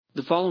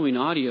The following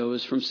audio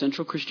is from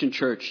Central Christian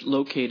Church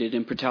located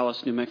in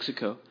Portales, New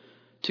Mexico.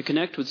 To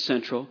connect with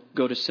Central,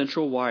 go to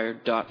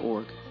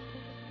centralwired.org.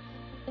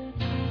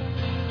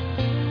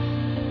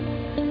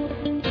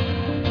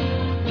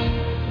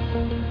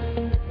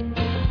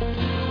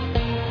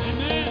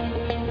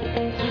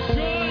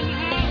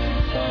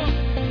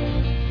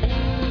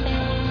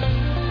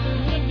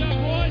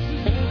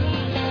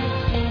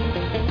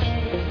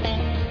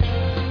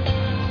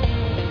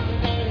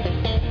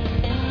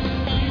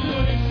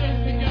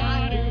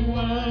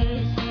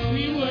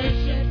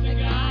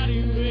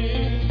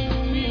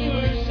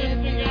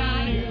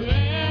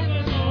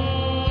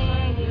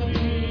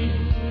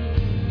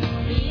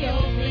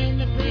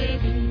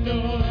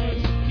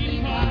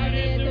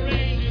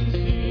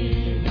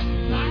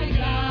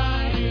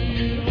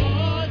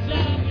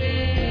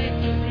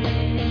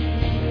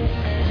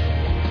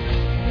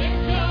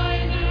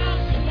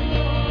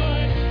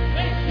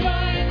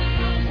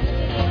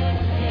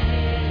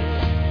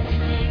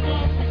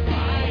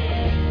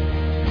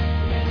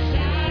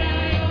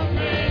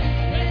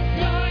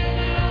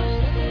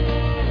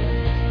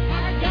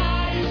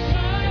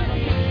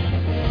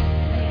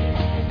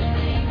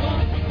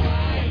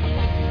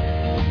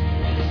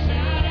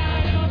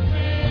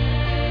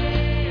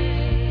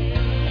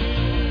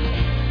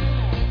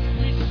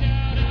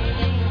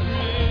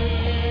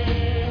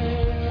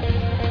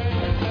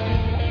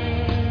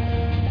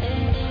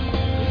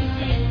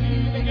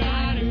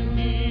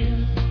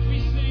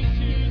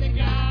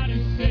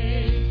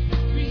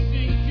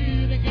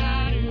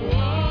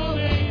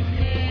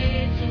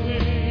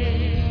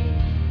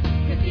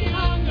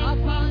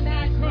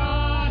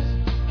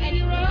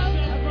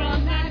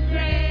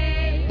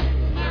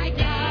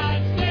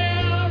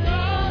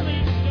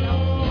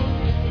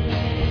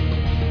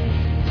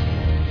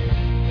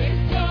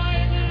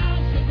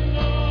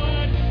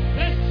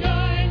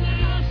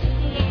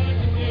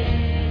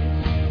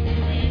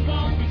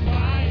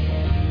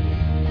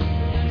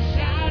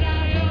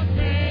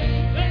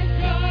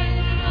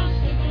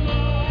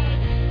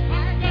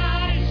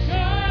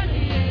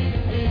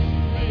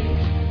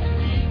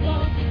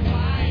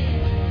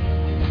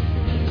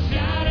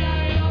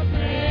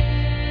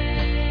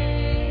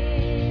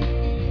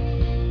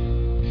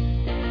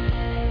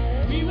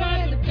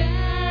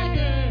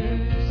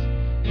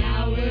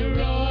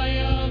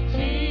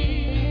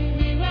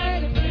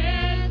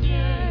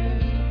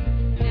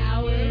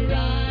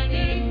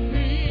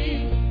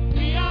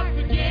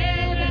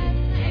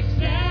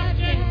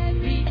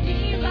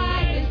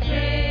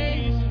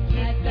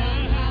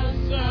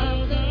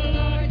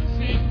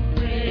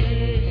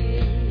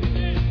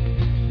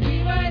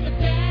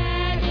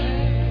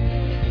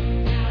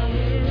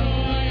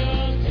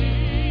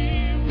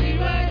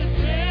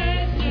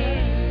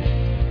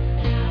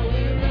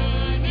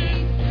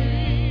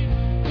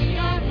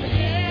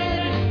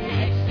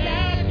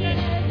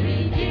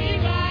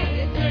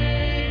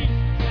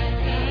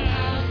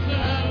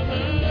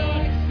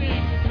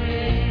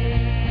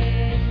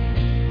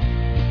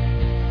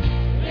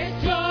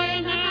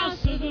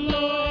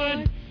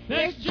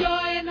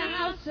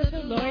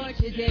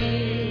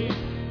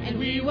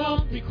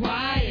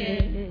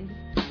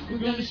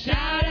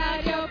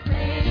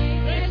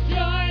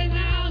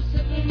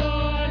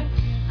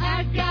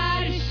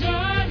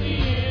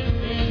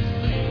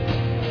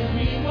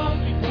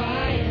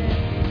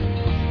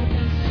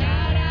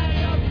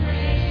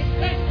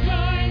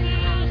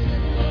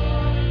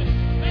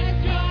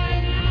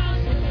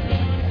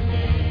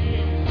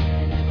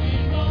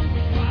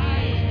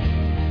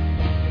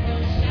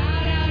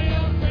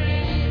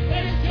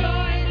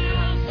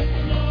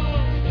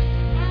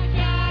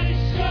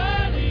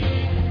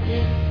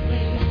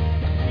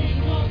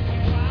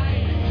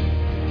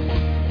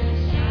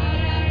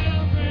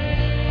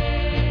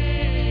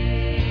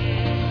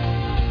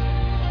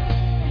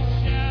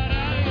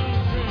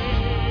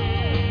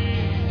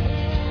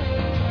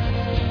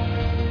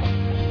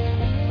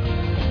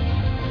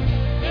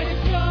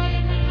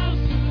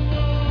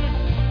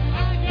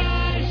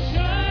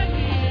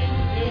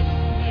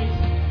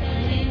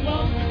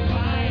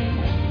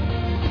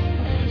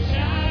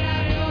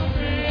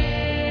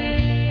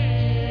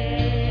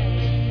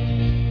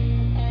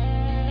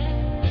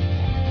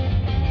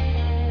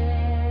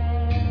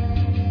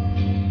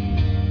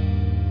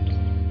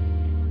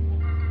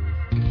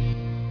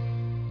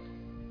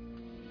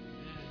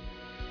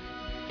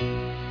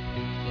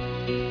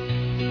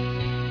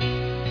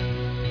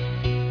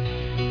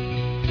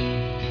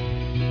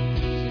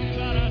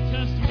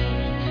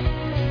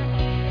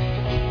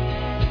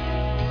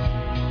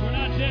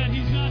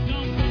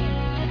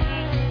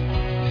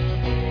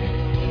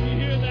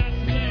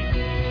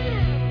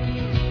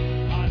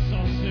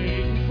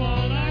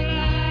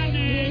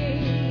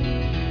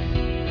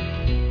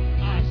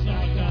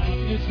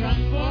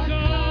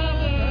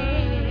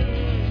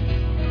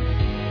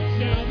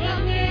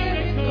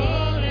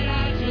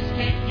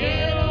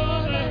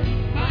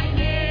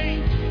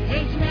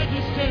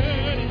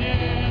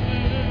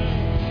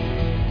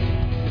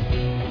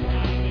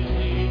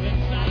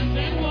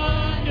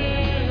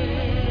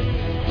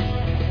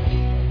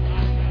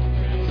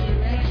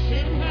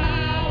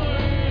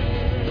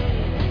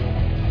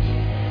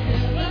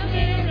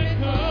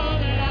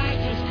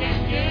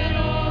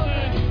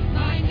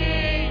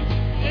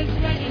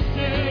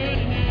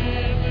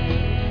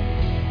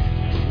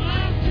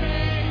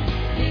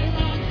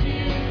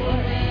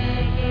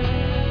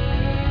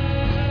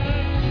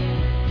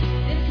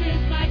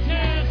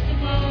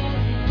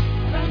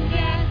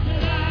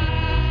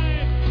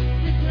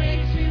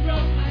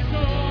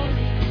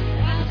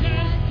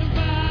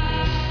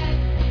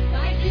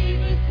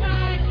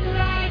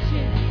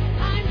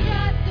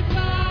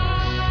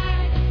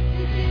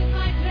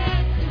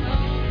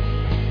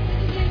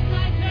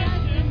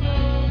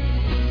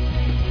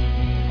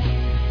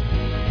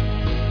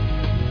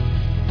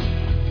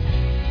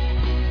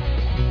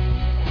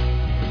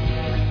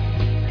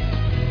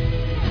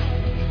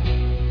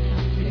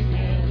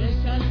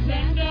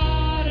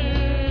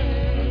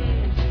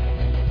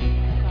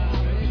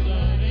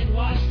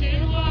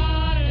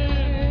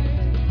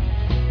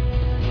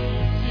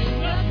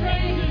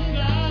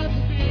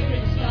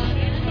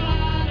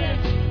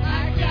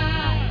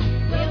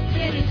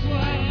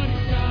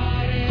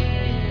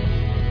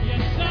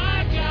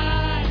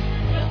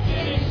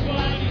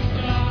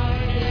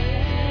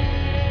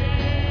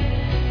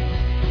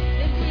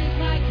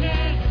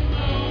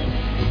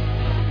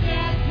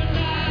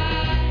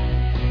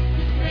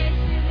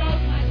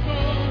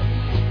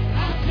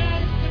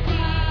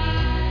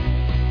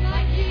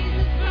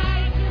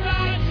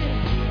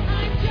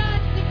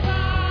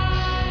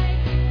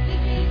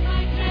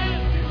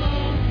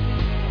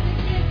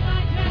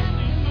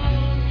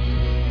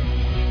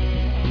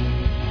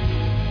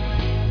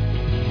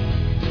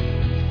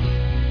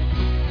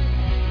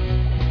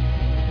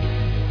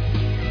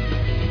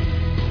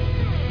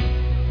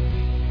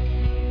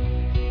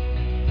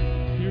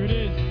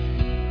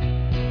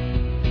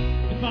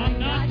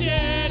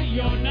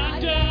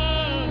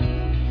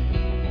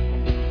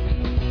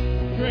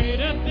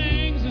 Testimony.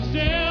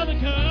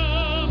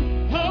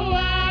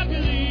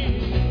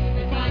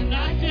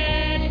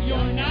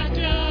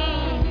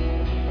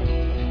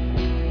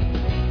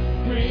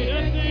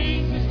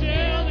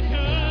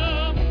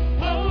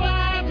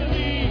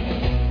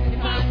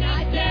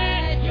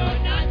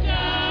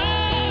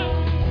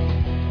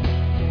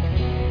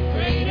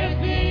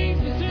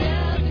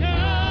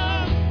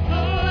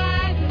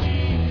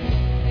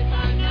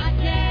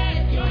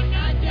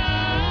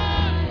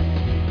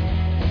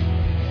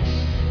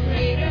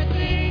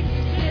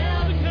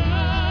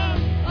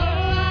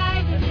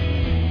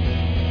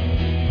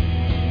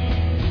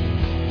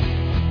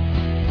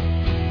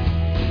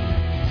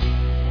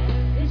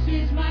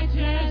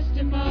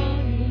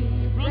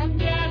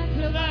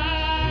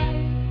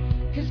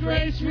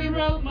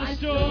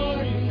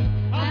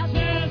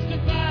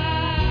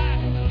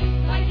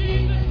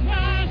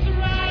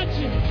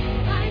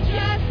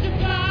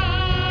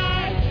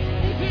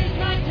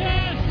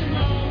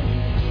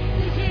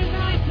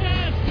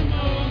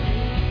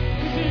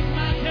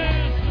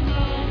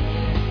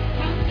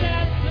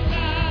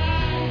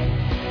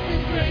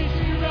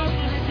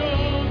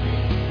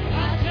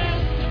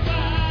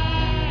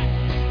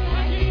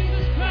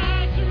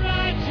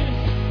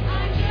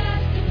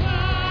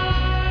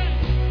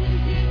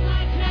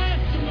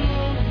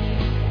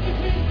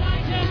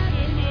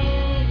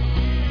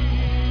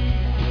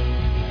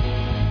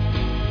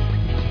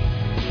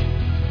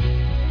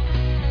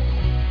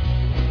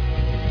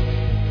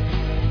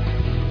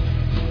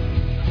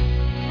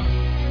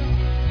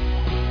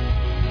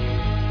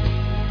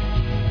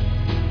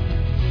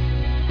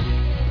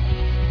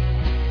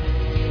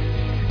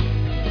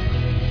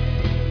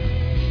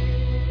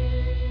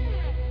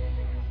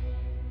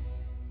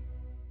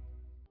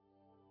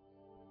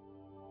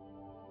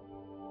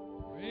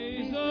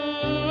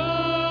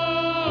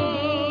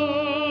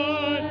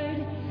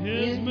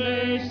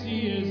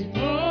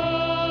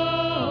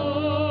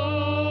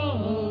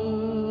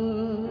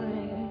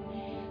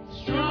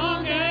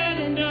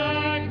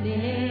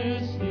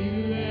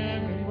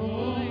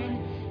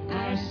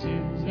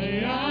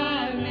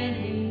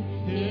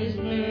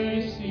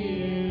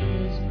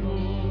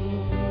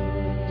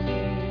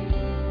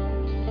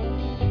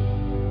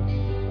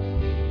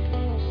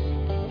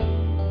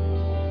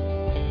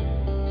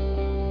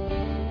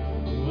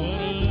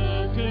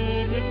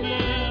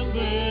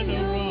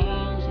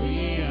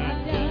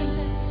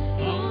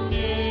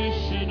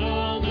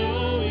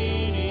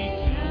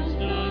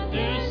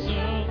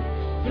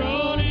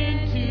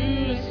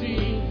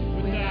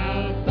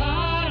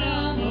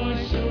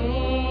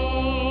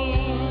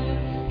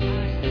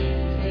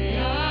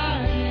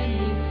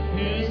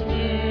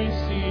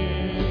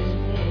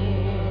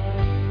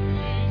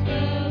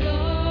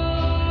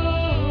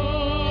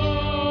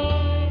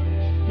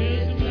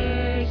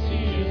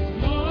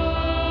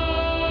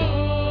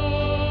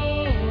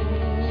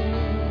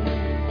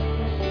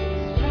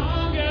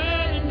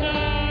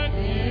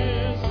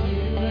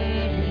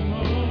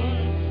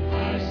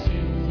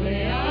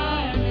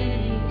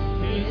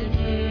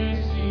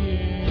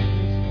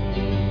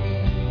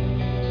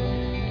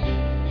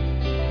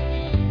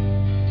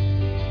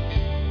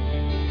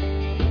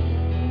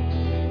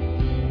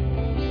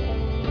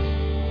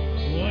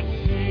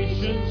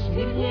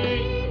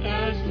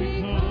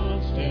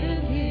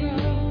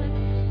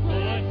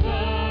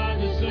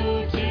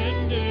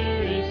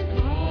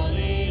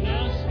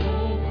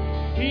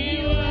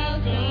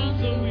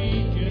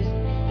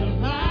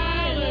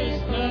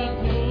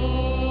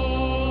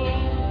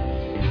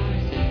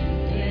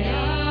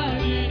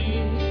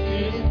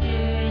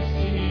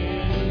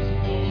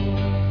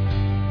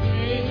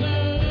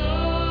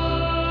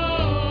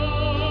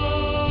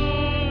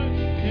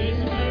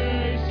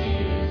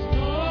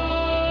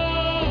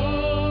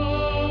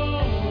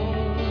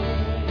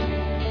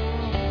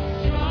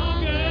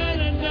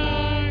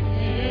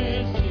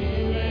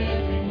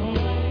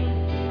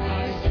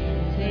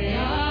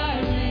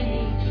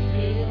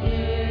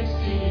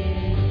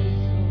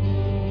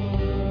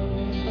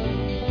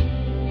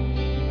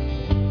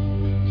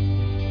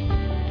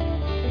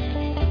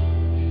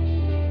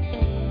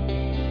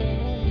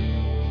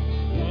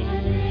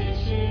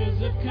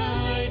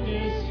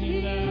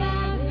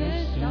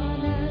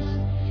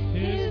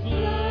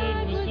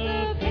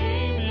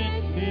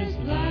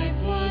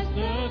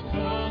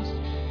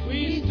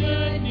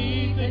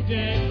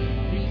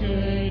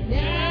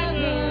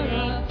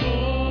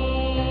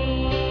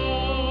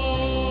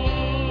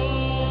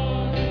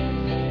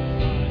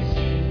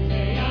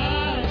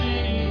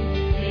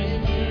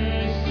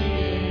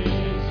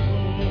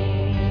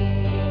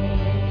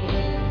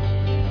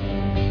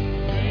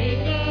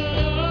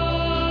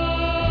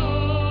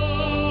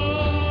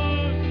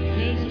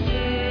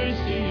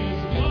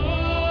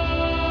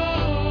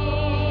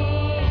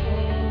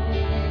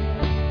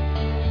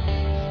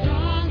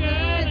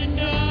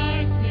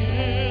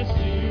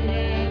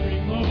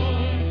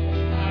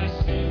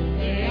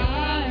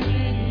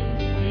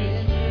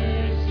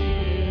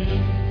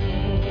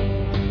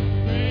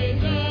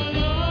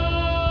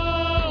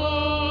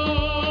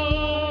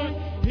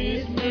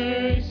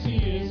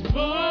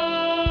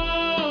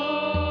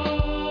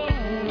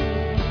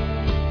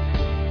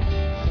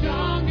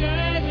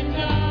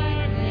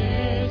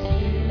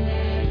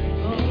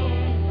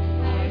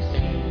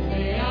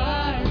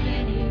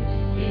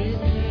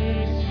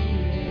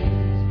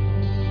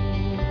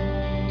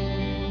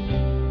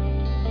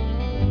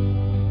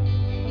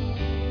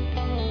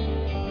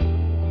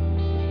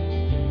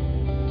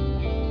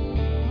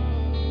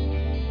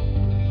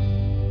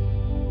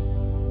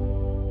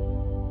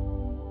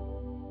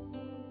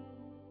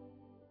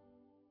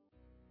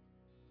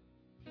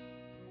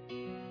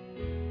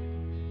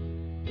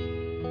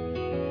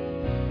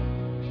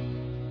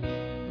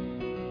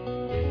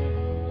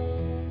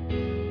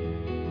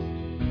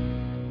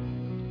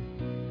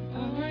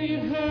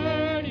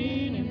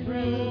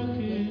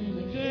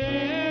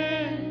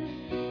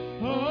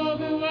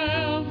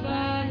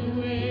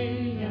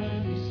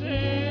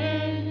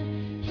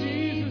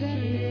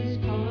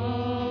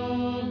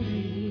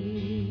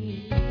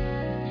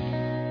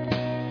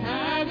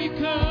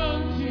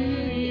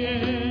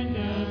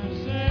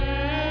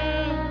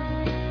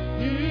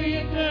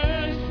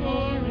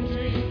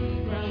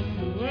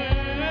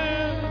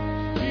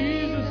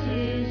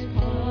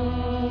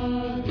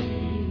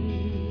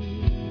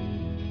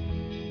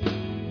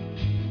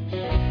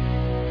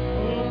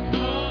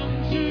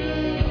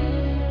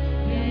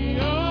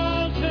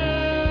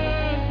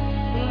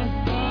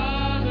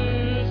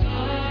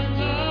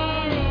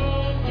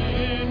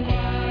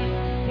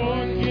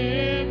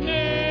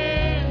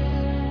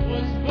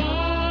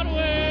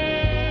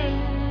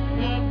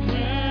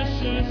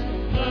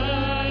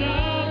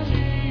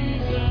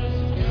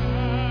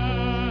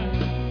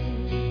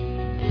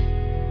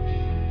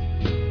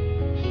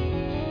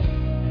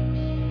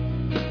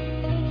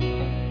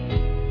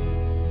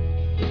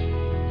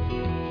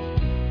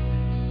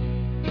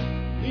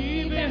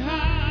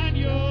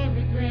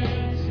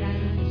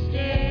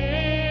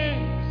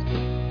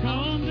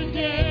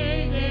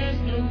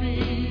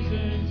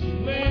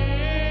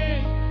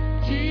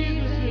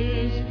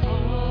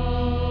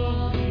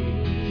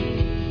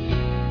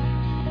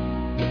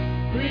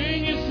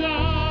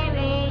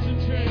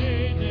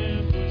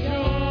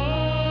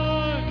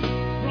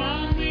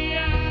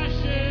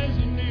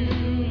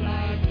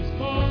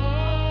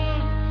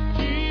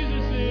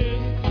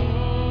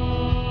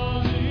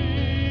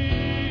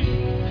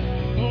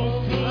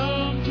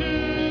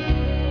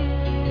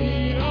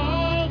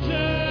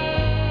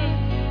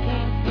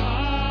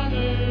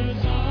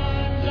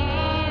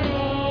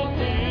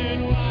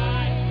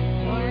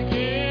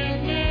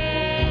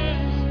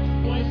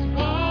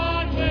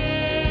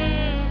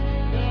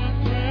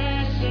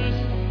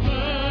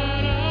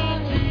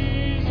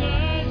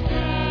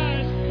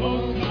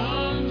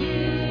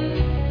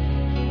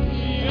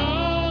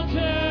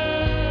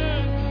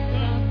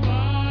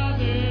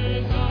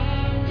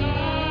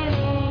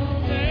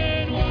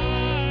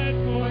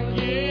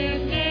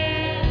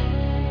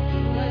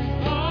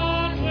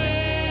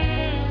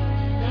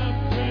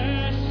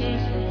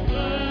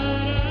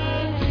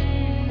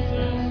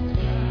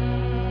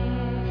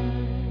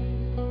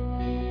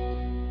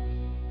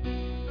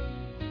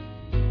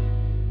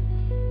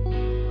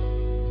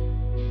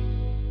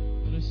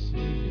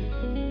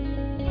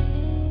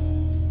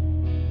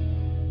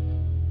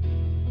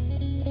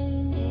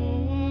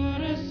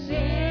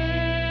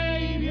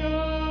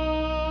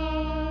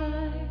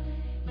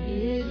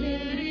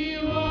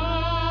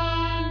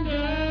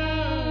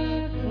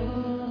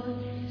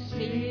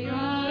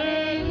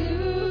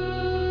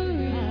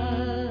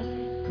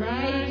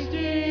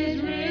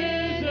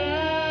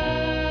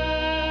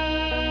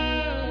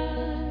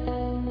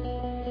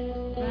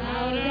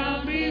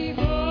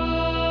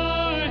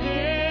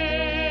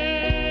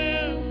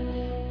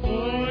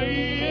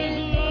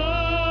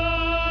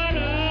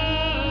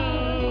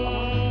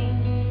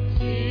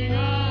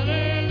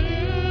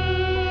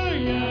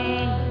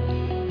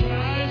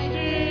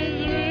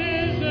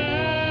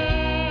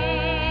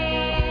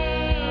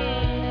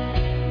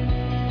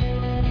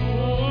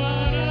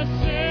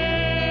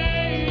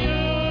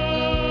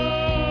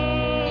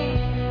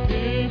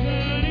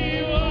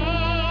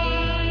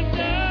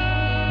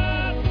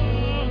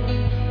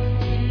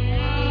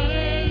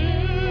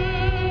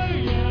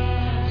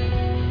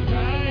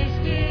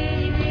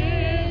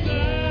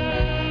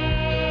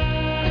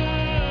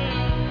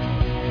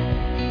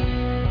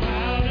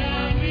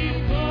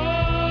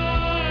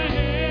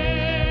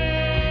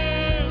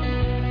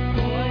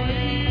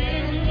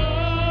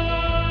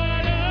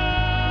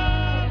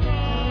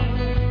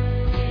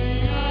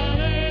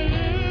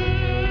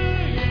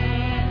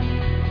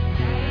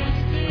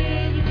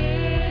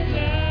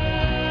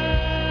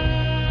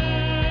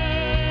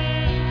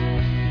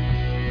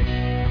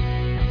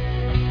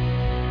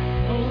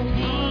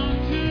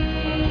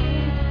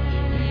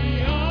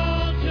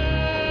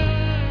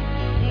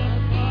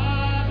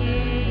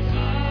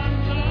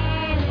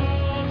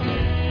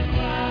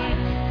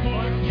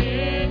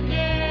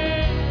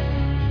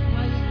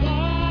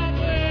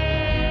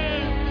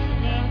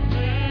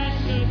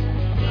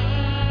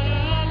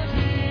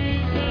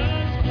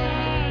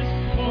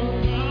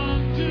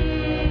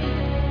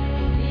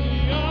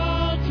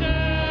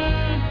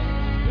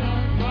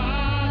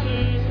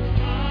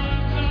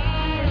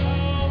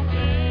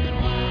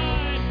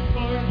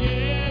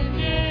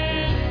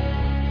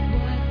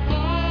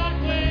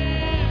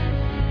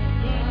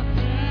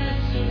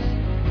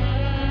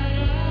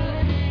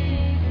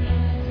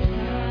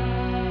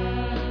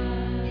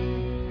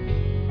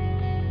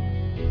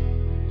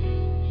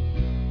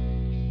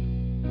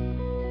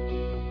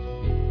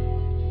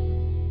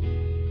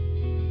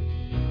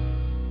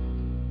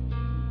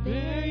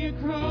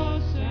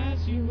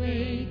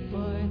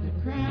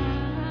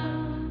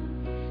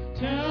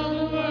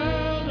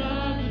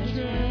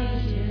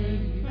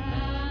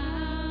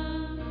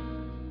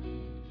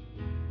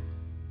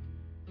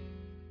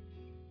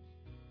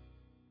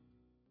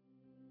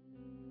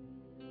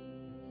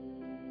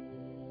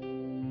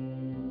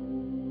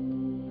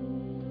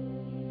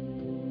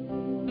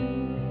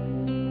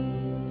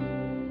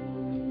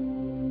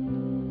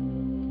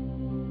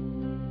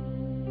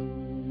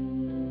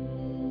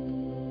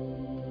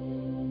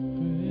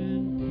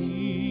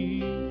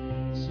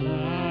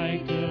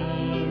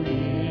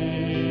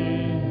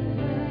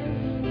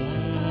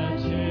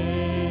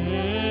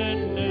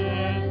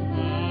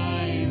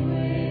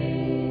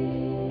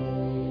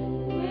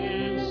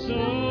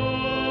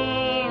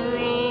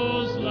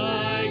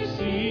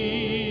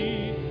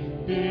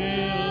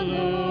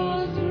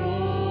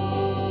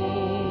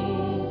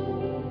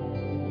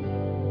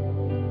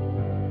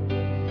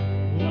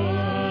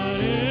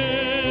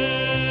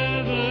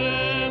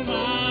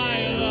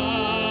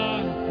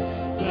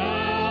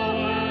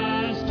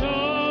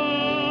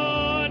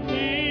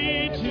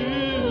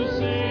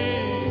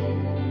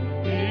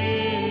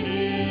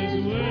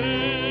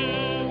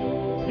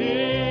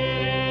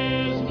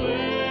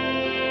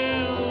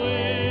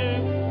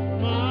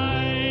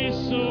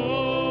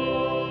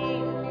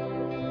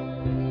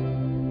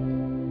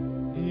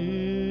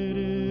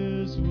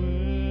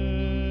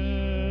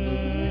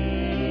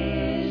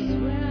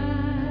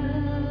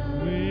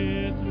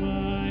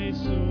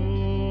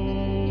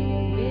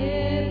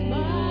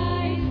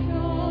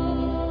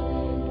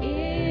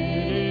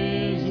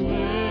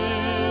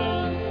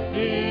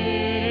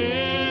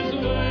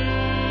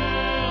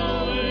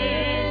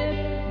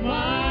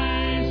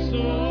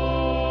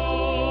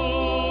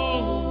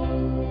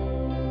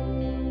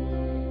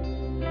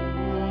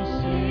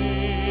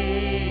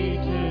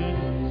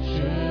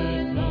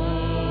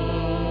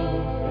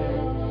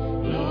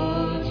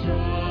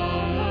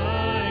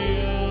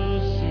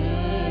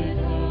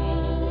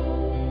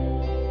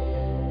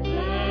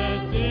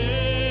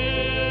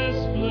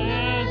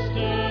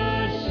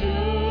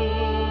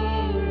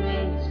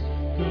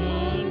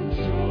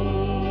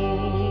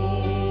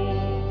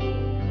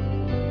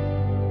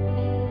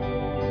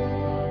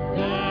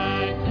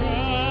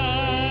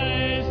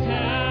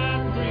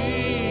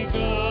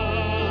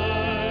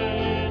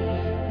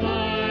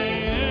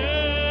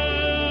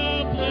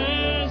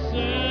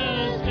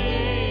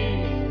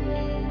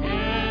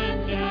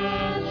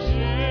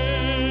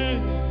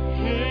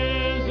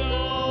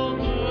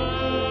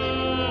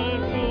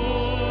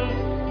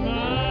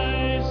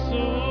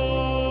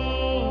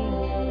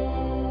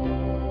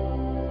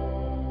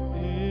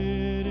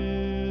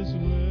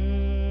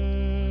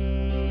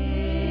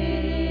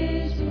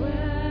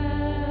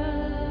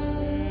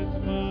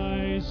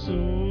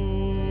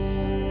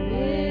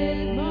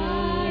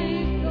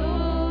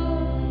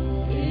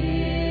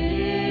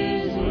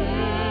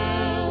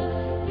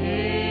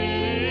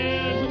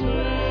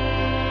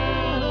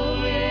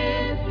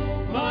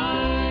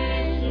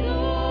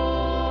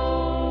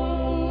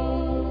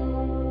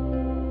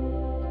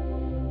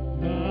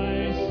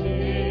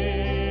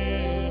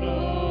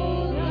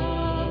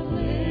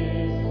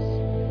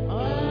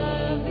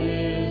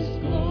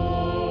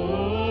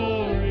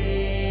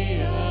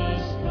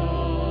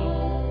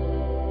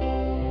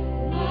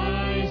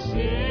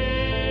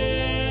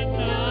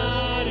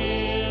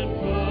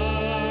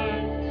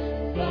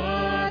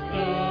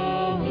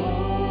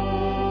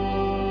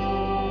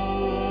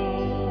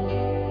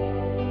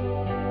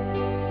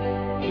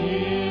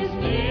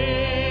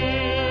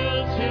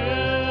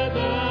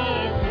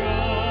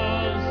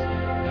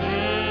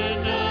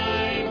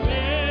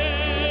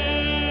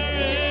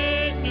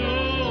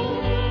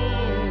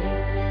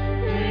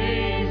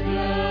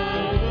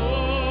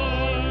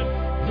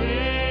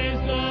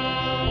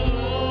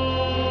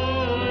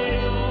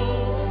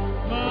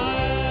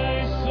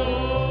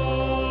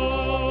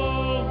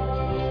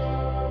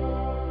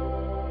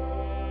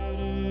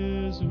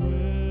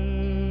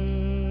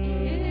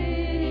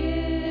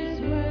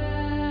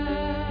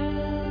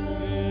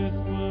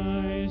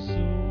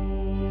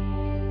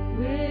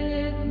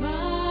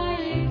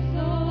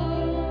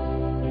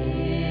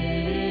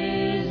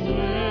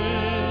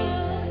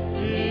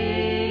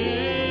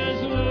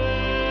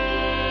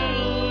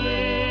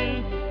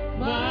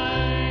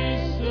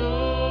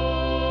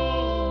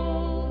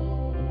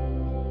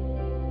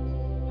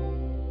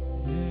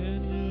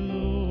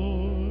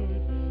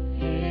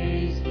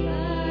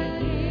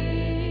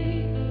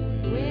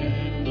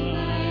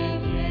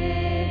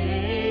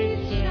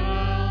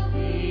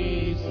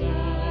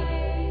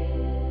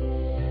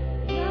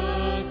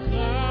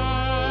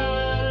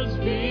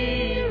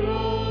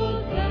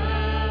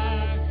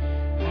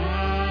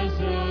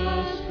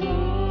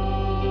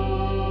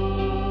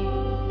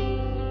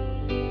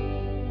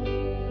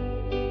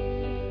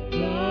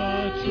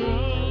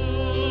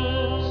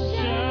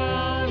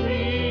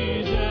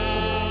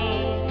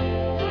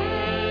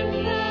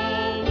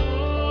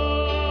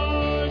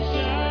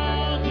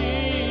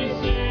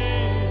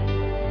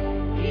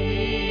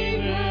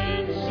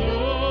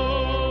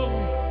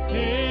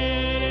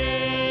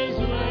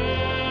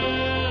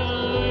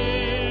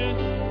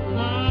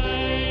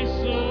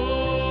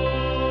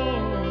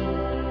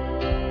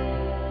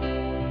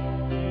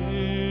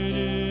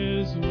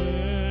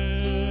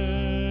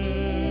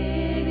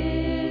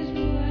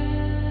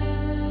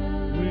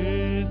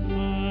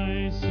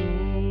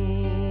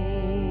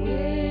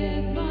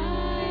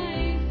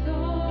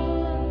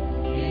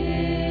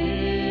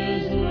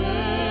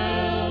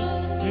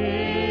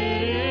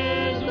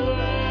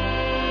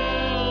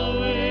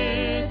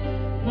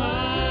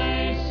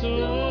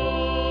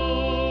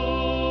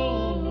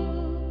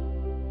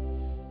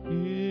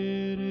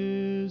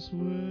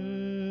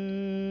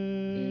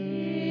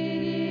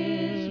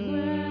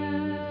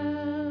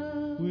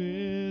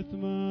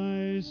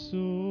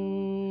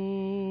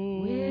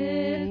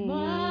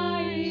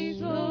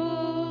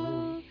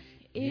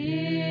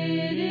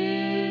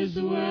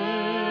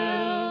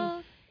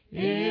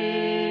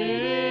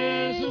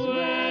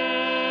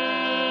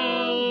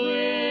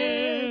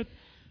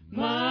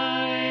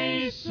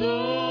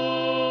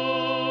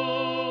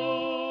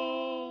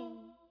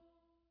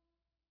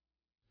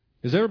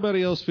 Is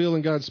everybody else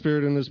feeling God's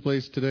Spirit in this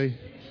place today?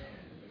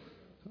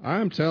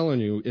 I'm telling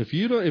you, if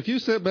you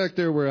sit back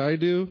there where I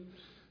do,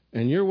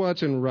 and you're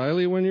watching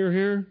Riley when you're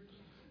here,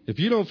 if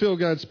you don't feel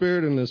God's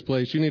Spirit in this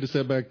place, you need to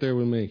sit back there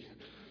with me.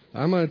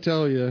 I'm going to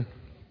tell you,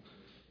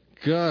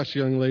 gosh,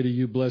 young lady,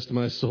 you blessed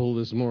my soul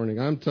this morning.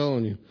 I'm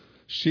telling you,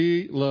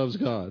 she loves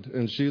God,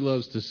 and she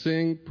loves to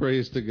sing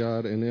praise to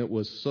God, and it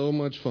was so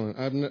much fun.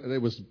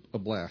 It was a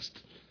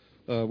blast.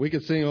 We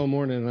could sing all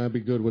morning, and I'd be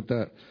good with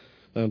that.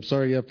 I'm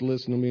sorry you have to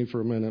listen to me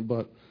for a minute,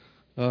 but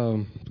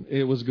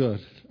it was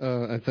good.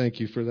 I thank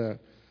you for that.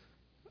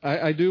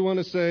 I do want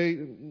to say,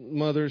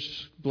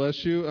 mothers,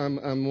 bless you.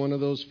 I'm one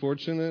of those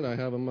fortunate. I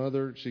have a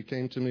mother. She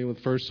came to me with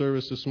first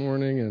service this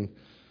morning, and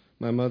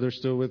my mother's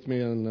still with me.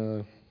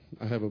 And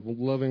I have a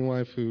loving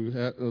wife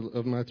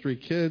of my 3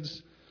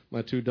 kids.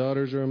 My 2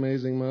 daughters are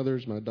amazing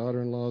mothers. My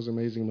daughter-in-law is an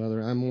amazing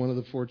mother. I'm one of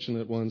the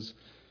fortunate ones,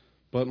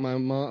 but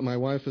my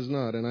wife is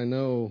not. And I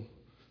know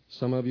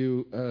some of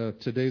you,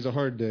 today's a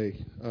hard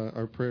day.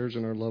 Our prayers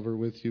and our love are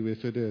with you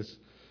if it is.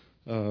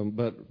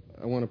 But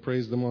I want to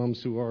praise the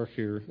moms who are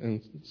here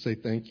and say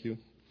thank you.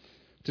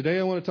 Today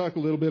I want to talk a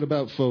little bit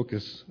about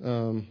focus. I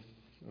don't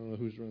know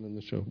who's running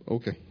the show.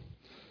 Okay.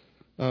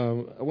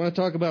 I want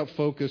to talk about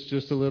focus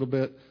just a little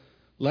bit.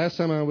 Last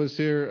time I was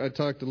here, I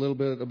talked a little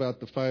bit about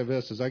the 5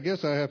 S's. I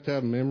guess I have to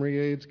have memory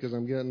aids because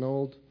I'm getting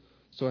old,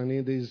 so I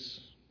need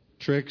these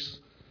tricks.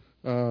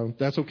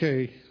 That's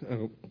okay.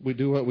 We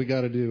do what we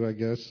got to do, I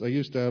guess. I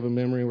used to have a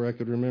memory where I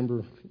could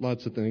remember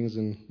lots of things,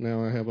 and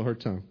now I have a hard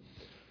time.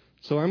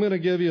 So I'm going to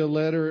give you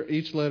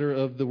each letter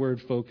of the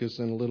word focus,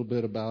 and a little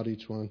bit about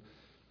each one.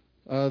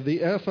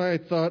 The F I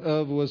thought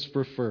of was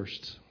for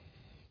first.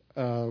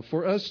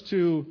 For us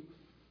to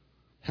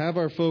have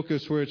our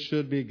focus where it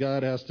should be,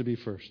 God has to be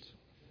first.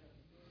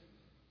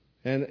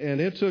 And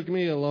it took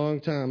me a long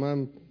time.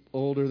 I'm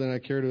older than I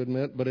care to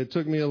admit, but it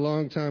took me a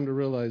long time to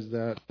realize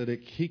that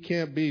He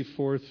can't be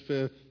 4th,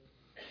 5th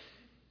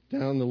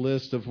down the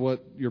list of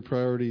what your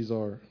priorities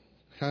are.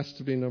 Has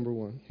to be number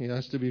 1. He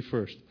has to be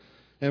first.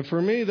 And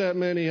for me, that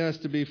meant He has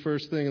to be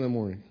first thing in the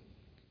morning.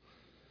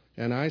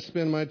 And I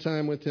spend my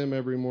time with Him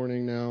every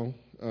morning now.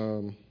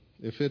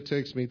 If it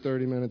takes me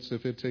 30 minutes,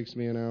 if it takes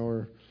me an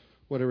hour,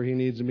 whatever He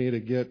needs me to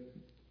get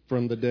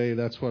from the day,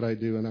 that's what I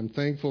do. And I'm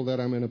thankful that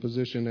I'm in a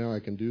position now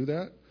I can do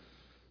that.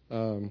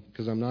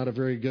 Because I'm not a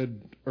very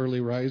good early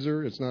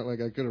riser. It's not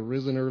like I could have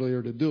risen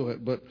earlier to do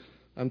it. But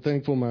I'm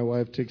thankful my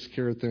wife takes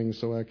care of things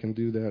so I can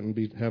do that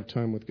and have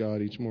time with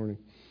God each morning.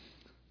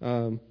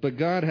 But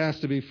God has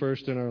to be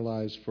first in our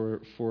lives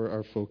for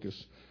our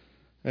focus.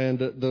 And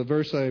the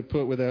verse I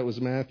put with that was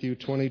Matthew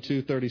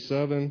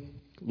 22:37.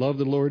 Love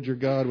the Lord your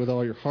God with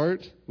all your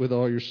heart, with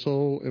all your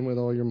soul, and with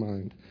all your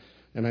mind.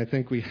 And I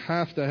think we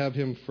have to have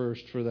Him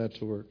first for that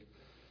to work.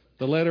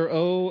 The letter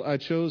O, I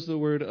chose the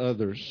word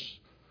others.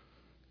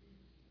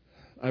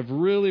 I've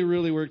really,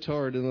 really worked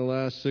hard in the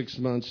last 6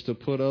 months to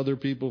put other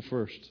people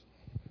first.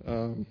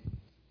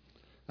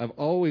 I've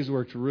always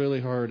worked really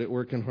hard at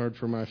working hard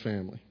for my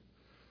family.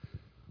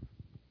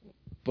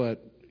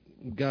 But,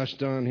 gosh,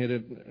 Don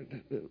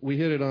we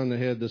hit it on the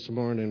head this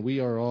morning. We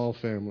are all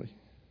family.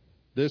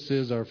 This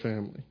is our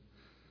family.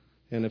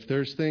 And if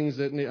there's things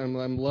that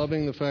I'm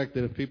loving the fact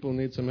that if people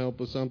need some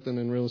help with something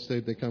in real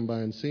estate, they come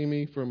by and see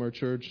me from our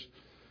church.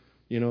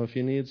 You know, if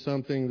you need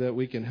something that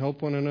we can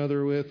help one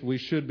another with, we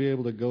should be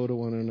able to go to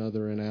one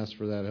another and ask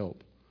for that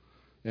help.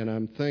 And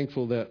I'm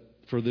thankful that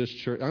for this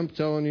church, I'm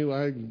telling you,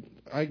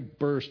 I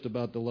burst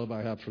about the love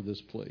I have for this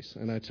place.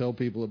 And I tell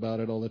people about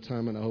it all the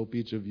time, and I hope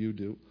each of you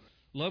do.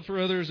 Love for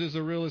others is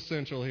a real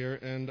essential here,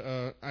 and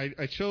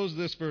I chose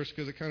this verse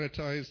because it kind of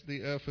ties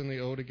the F and the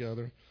O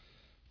together.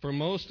 For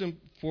most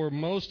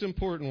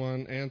important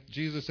one, and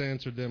Jesus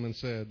answered them and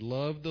said,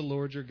 love the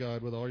Lord your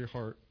God with all your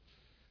heart,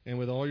 and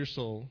with all your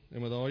soul,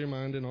 and with all your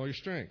mind, and all your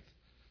strength.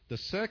 The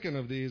second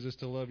of these is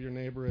to love your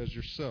neighbor as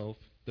yourself.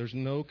 There's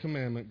no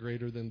commandment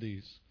greater than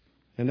these.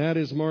 And that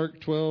is Mark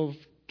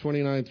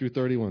 12:29 through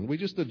 31. We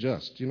just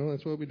adjust,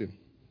 that's what we do.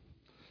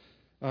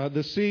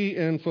 The C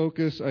in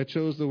focus, I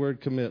chose the word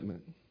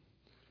commitment.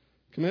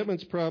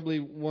 Commitment's probably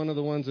one of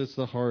the ones that's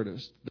the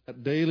hardest.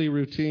 That daily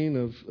routine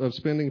of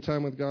spending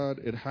time with God,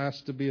 it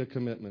has to be a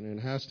commitment, and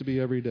it has to be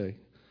every day.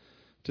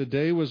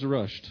 Today was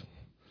rushed.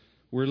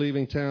 We're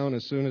leaving town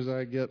as soon as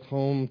I get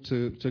home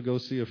to go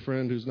see a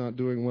friend who's not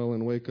doing well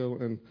in Waco.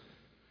 And,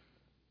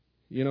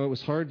 it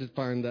was hard to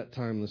find that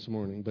time this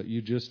morning, but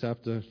you just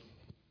have to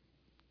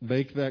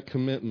make that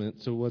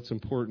commitment to what's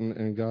important,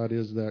 and God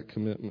is that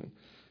commitment.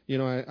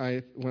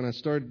 When I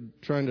started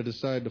trying to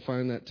decide to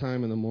find that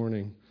time in the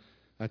morning,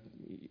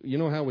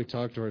 how we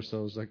talk to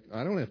ourselves, like,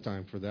 I don't have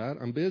time for that.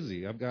 I'm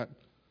busy. I've got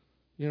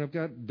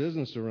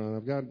business to run.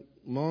 I've got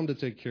mom to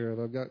take care of.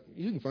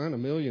 You can find a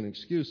million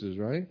excuses,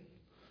 right?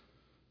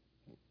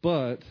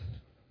 But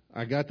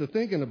I got to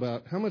thinking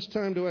about how much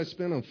time do I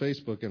spend on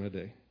Facebook in a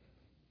day?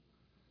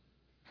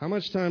 How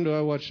much time do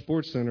I watch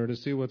SportsCenter to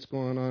see what's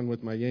going on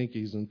with my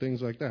Yankees and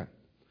things like that?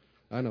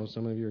 I know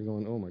some of you are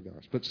going, oh my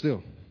gosh, but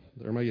still,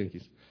 they're my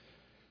Yankees.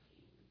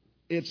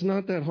 It's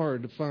not that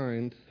hard to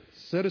find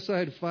Set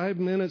aside 5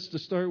 minutes to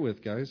start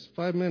with, guys.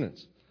 5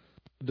 minutes.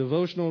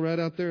 Devotional right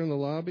out there in the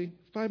lobby.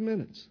 5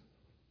 minutes.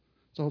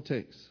 That's all it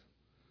takes.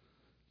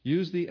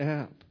 Use the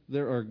app.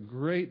 There are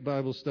great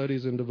Bible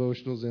studies and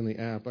devotionals in the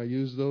app. I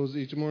use those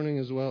each morning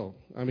as well.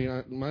 I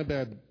mean, my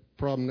bad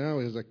problem now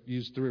is I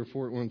use 3 or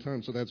 4 at one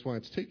time, so that's why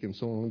it's taking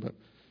so long. But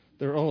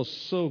they're all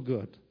so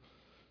good.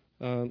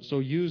 So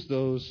use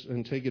those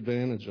and take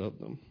advantage of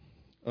them.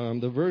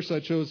 The verse I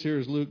chose here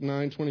is Luke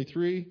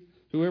 9:23.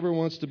 Whoever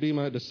wants to be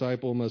my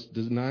disciple must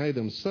deny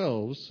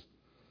themselves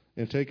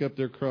and take up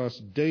their cross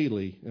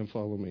daily and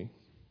follow me.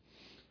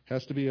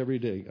 Has to be every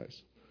day,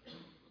 guys.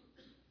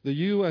 The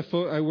U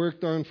I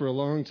worked on for a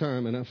long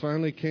time, and I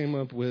finally came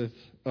up with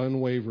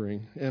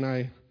unwavering. And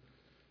I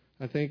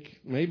think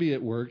maybe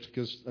it worked,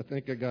 because I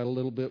think I got a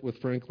little bit with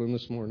Franklin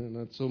this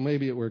morning. So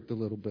maybe it worked a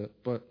little bit.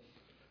 But,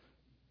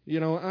 you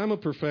know, I'm a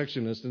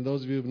perfectionist, and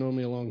those of you who have known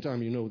me a long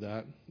time, you know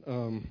that.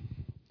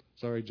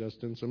 Sorry,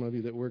 Justin, some of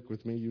you that work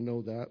with me, you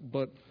know that.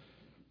 But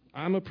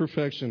I'm a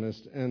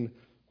perfectionist, and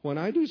when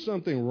I do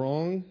something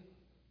wrong,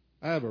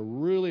 I have a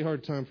really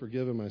hard time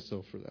forgiving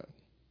myself for that.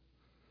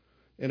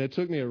 And it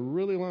took me a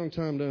really long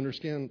time to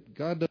understand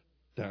God doesn't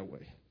do it that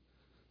way.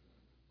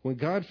 When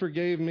God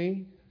forgave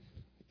me,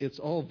 it's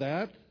all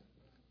that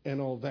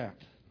and all that.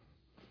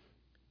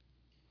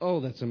 Oh,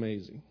 that's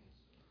amazing.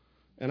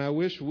 And I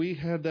wish we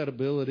had that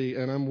ability,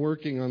 and I'm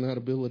working on that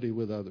ability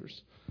with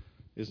others.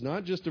 It's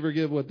not just to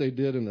forgive what they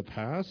did in the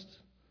past,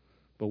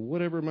 but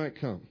whatever might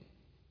come.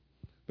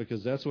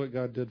 Because that's what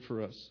God did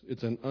for us.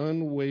 It's an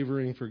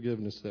unwavering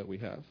forgiveness that we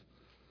have.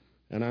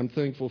 And I'm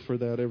thankful for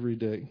that every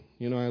day.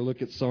 You know, I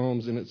look at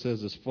Psalms and it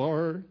says, as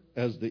far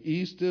as the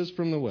east is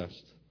from the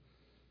west,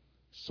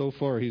 so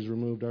far he's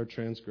removed our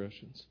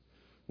transgressions.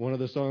 One of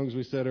the songs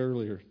we said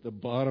earlier, the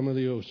bottom of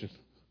the ocean.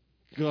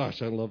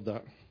 Gosh, I love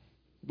that.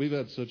 We've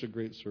had such a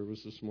great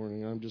service this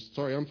morning.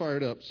 I'm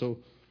fired up. So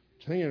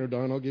hang in there,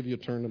 Don. I'll give you a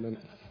turn in a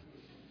minute.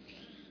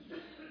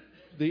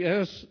 The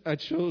S, I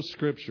chose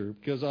Scripture,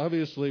 because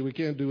obviously we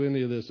can't do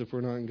any of this if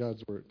we're not in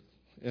God's Word.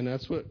 And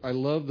that's what I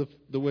love,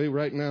 the way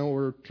right now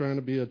we're trying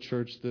to be a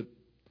church that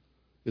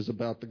is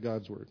about the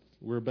God's Word.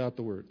 We're about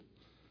the Word.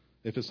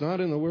 If it's not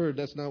in the Word,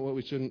 that's not what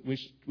we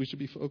should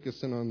be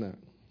focusing on that.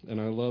 And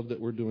I love that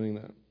we're doing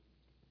that.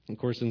 Of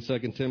course, in 2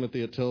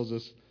 Timothy, it tells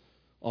us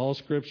all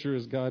Scripture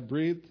is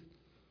God-breathed,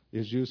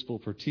 is useful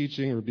for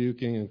teaching,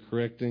 rebuking, and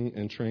correcting,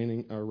 and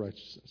training our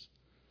righteousness.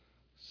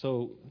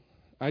 So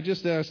I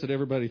just ask that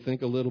everybody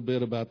think a little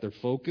bit about their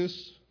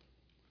focus.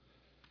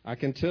 I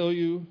can tell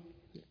you,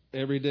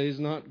 every day is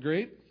not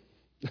great,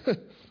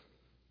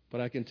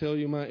 but I can tell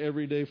you my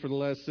every day for the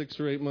last 6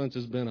 or 8 months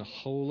has been a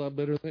whole lot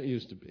better than it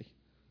used to be.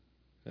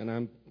 And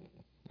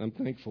I'm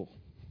thankful.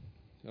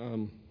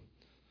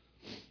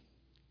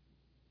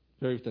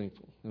 Very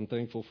thankful. I'm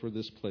thankful for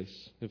this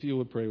place. If you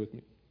would pray with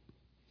me.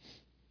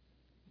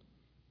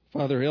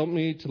 Father, help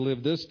me to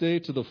live this day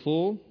to the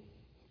full,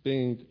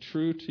 being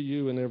true to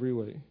you in every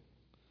way.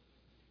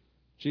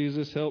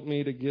 Jesus, help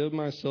me to give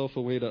myself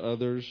away to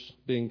others,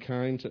 being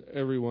kind to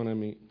everyone I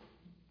meet.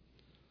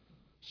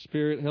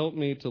 Spirit, help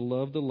me to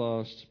love the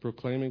lost,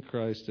 proclaiming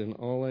Christ in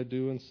all I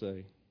do and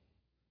say.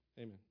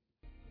 Amen.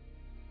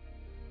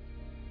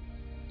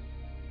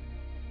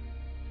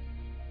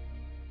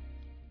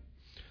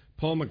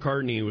 Paul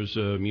McCartney was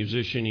a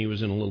musician. He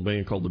was in a little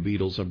band called the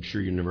Beatles. I'm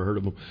sure you never heard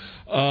of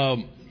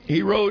him.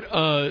 He wrote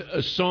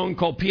a song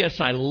called P.S.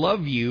 I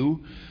Love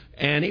You,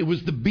 and it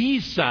was the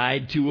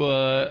B-side to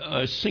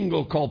a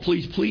single called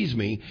Please Please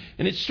Me.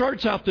 And it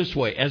starts out this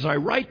way. As I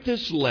write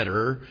this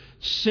letter,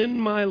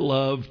 send my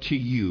love to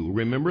you.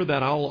 Remember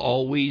that I'll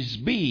always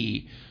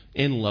be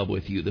in love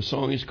with you. The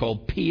song is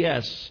called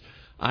P.S.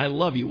 I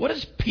Love You. What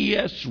does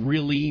P.S.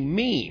 really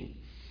mean?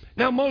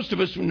 Now, most of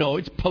us know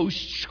it's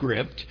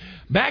postscript.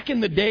 Back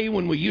in the day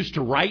when we used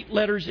to write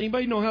letters,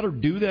 anybody know how to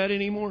do that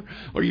anymore?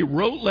 Or you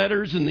wrote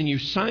letters and then you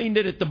signed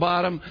it at the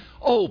bottom.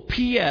 Oh,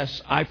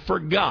 P.S. I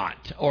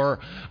forgot. Or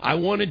I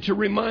wanted to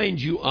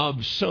remind you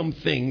of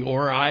something.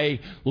 Or I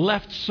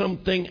left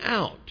something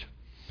out.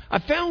 I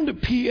found a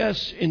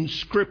P.S. in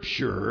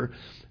Scripture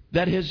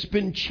that has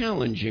been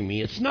challenging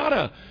me. It's not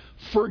a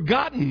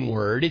forgotten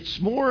word.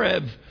 It's more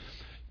of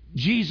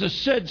Jesus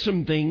said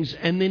some things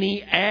and then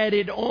he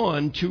added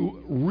on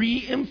to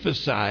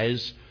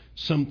re-emphasize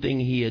something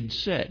he had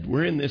said.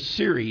 We're in this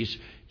series,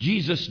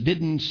 Jesus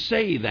Didn't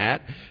Say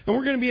That, and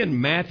we're going to be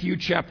in Matthew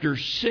chapter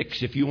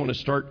 6 if you want to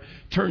start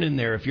turning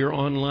there. If you're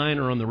online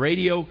or on the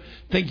radio,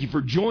 thank you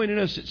for joining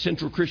us at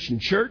Central Christian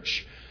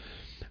Church.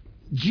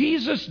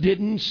 Jesus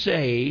didn't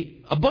say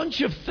a bunch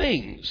of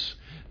things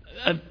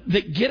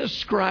that get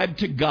ascribed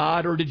to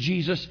God or to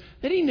Jesus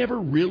that he never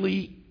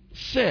really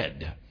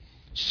said.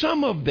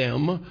 Some of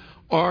them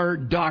are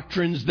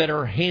doctrines that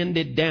are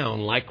handed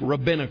down, like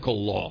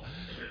rabbinical law,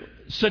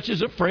 such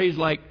as a phrase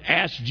like,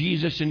 ask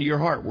Jesus into your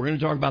heart. We're going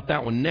to talk about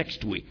that one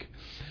next week.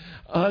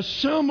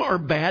 Some are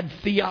bad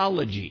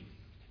theology.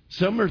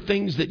 Some are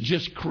things that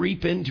just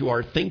creep into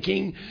our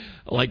thinking,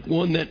 like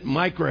one that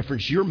Mike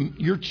referenced.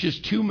 You're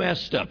just too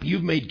messed up.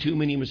 You've made too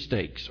many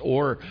mistakes.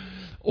 Or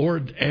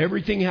or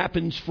everything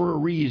happens for a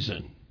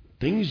reason.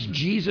 Things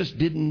Jesus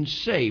didn't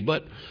say.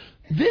 But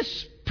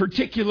this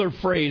particular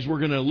phrase we're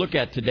going to look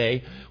at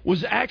today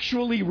was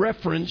actually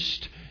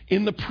referenced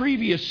in the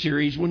previous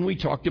series when we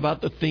talked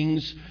about the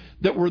things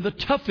that were the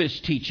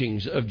toughest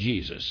teachings of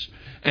Jesus.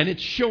 And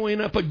it's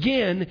showing up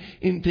again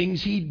in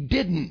things he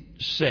didn't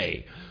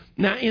say.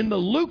 Now, in the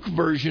Luke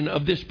version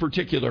of this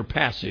particular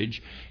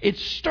passage, it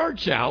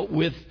starts out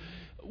with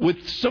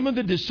some of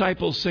the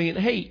disciples saying,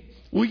 "Hey,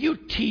 will you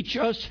teach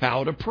us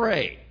how to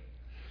pray?"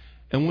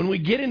 And when we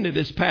get into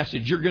this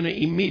passage, you're going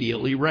to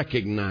immediately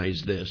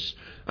recognize this.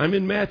 I'm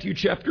in Matthew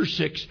chapter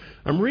 6.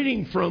 I'm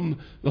reading from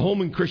the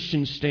Holman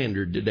Christian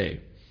Standard today.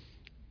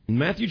 In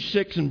Matthew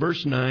 6 and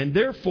verse 9,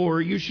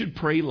 "Therefore you should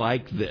pray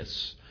like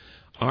this: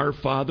 Our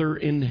Father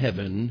in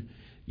heaven,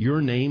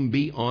 your name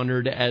be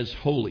honored as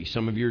holy."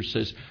 Some of yours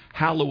says,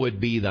 "Hallowed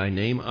be thy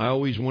name." I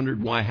always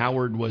wondered why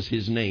Howard was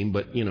his name,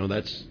 but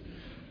that's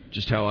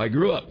just how I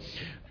grew up.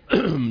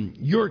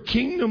 "Your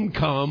kingdom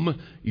come,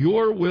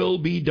 your will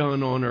be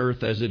done on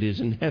earth as it is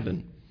in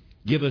heaven.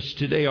 Give us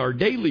today our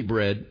daily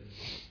bread.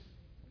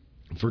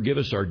 Forgive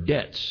us our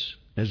debts,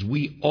 as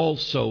we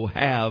also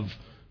have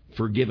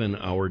forgiven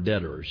our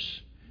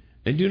debtors.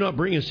 And do not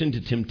bring us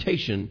into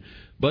temptation,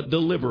 but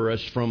deliver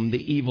us from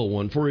the evil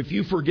one. For if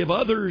you forgive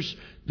others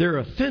their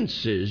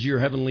offenses, your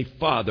heavenly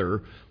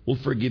Father will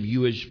forgive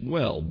you as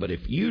well. But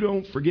if you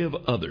don't forgive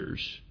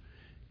others,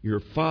 your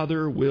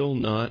Father will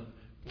not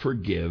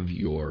forgive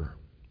your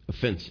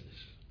offenses."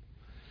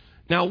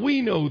 Now,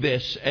 we know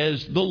this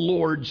as the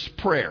Lord's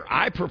Prayer.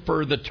 I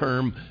prefer the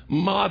term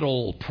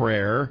model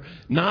prayer.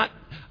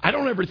 I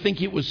don't ever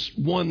think it was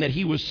one that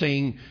he was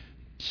saying,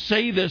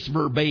 say this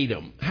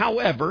verbatim.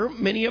 However,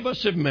 many of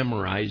us have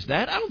memorized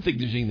that. I don't think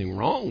there's anything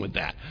wrong with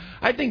that.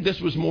 I think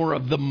this was more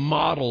of the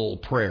model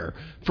prayer,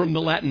 from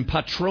the Latin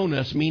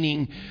patronus,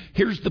 meaning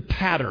here's the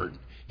pattern.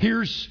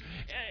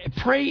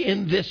 Pray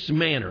in this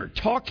manner.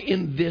 Talk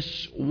in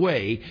this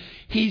way.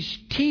 He's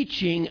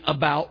teaching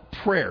about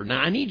prayer. Now,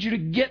 I need you to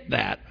get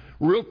that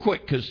real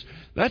quick, because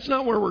that's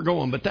not where we're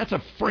going, but that's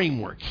a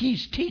framework.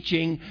 He's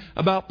teaching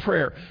about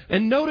prayer.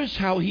 And notice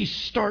how he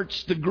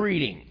starts the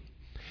greeting.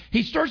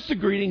 He starts the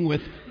greeting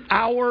with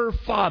 "Our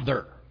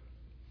Father."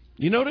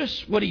 You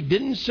notice what he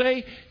didn't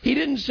say? He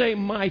didn't say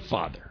 "my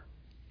Father."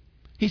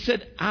 He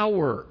said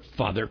 "our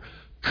Father,"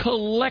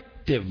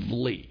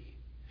 collectively.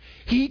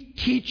 He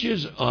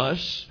teaches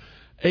us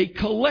a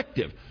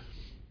collective.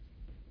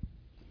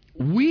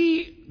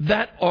 We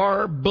that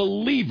are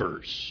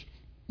believers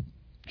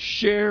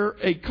share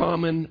a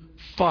common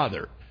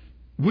Father.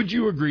 Would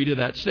you agree to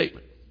that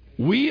statement?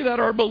 We that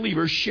are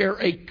believers share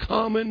a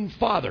common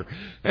Father.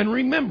 And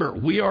remember,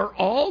 we are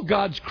all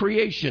God's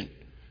creation,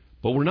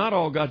 but we're not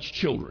all God's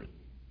children.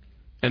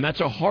 And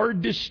that's a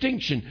hard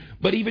distinction,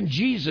 but even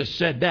Jesus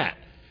said that.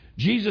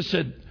 Jesus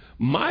said,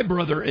 "My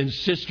brother and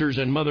sisters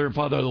and mother and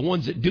father are the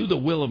ones that do the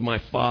will of my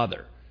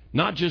Father."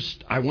 Not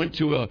just, I went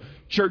to a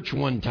church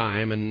one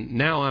time and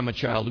now I'm a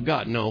child of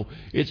God. No,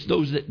 it's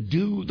those that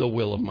do the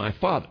will of my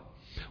Father.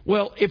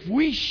 Well, if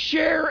we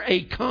share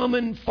a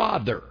common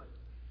Father,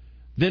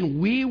 then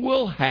we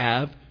will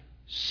have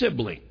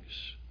siblings.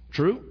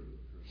 True?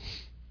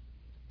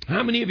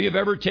 How many of you have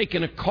ever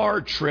taken a car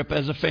trip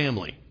as a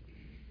family?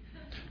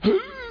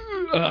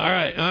 All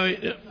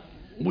right.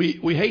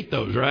 We hate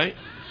those, right?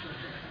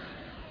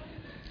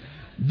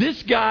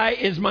 This guy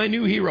is my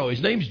new hero.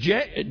 His name's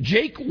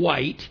Jake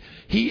White.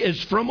 He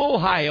is from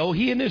Ohio.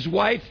 He and his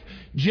wife,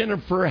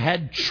 Jennifer,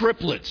 had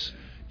triplets.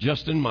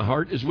 Justin, my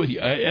heart is with you.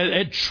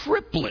 Had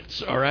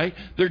triplets, all right?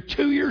 They're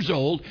 2 years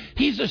old.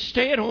 He's a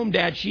stay-at-home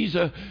dad. She's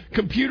a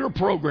computer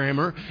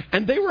programmer.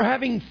 And they were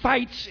having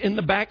fights in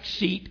the back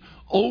seat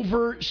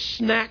over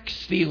snack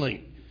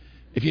stealing.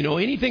 If you know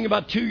anything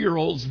about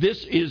 2-year-olds,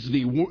 this is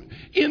the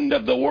end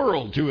of the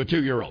world to a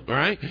 2-year-old, all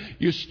right?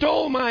 You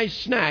stole my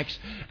snacks,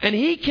 and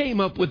he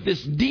came up with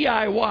this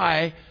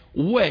DIY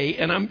way,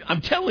 and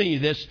I'm telling you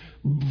this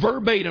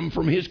verbatim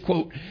from his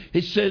quote.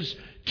 It says,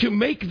 "to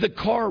make the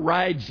car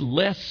rides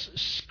less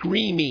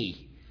screamy."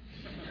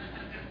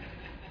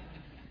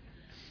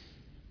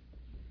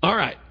 All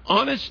right,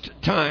 honest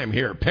time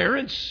here.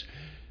 Parents,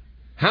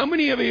 how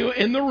many of you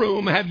in the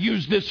room have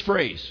used this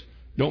phrase?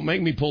 "Don't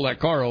make me pull that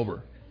car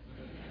over."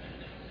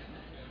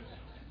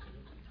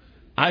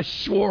 I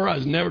swore I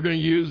was never going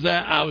to use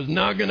that. I was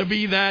not going to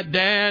be that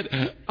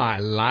dad. I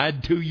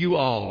lied to you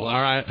all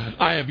right?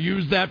 I have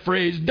used that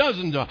phrase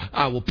dozens of times.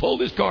 I will pull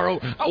this car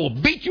over. I will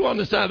beat you on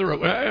the side of the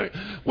road.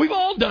 We've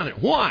all done it.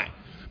 Why?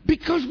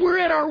 Because we're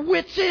at our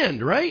wits'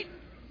 end, right?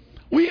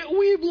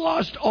 We've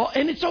lost all,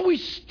 and it's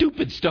always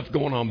stupid stuff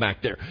going on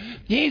back there.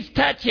 "He's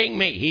touching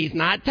me. He's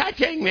not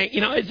touching me."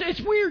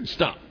 It's weird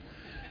stuff.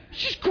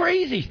 It's just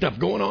crazy stuff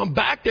going on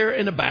back there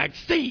in the back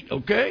seat,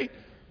 okay?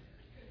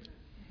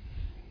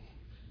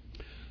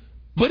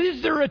 But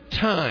is there a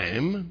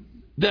time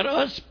that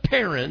us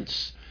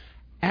parents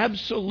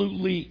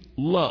absolutely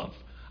love?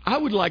 I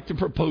would like to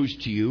propose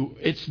to you,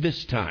 it's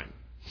this time,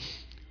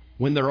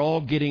 when they're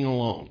all getting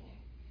along.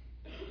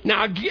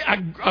 Now,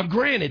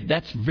 granted,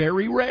 that's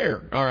very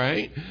rare, all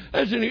right?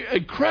 That's an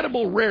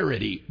incredible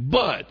rarity.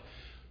 But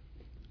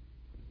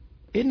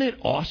isn't it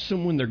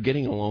awesome when they're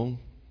getting along?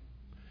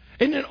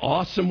 Isn't it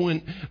awesome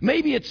when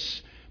maybe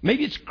it's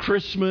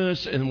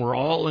Christmas and we're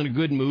all in a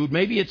good mood.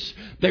 Maybe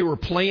they were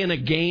playing a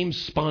game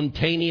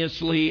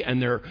spontaneously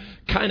and they're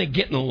kind of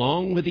getting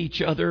along with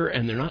each other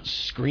and they're not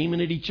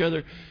screaming at each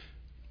other.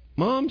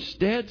 Moms,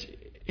 dads,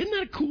 isn't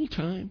that a cool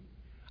time?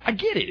 I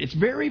get it. It's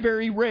very,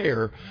 very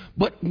rare.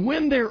 But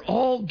when they're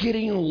all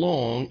getting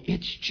along,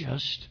 it's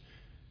just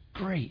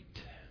great.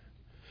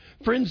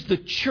 Friends, the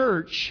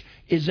church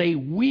is a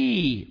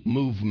we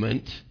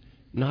movement,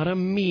 not a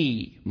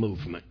me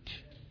movement.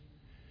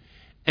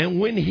 And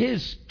when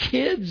his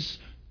kids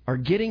are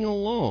getting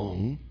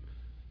along,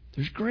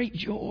 there's great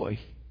joy.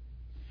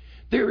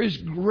 There is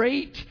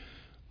great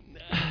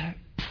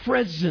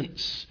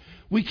presence.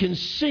 We can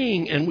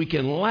sing and we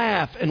can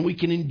laugh and we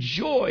can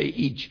enjoy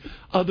each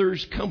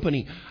other's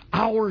company.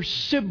 Our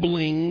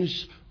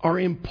siblings are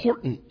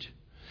important.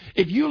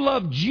 If you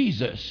love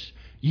Jesus,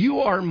 you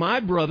are my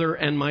brother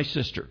and my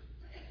sister.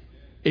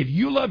 If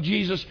you love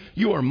Jesus,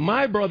 you are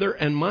my brother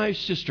and my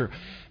sister.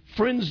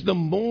 Friends, the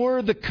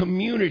more the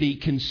community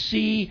can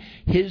see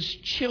his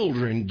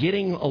children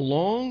getting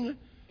along,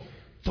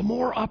 the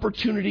more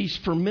opportunities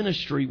for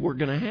ministry we're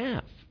going to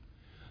have.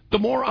 The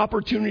more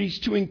opportunities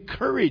to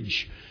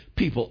encourage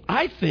people.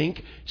 I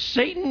think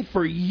Satan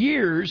for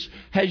years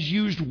has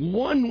used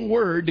one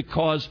word to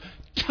cause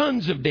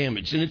tons of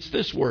damage, and it's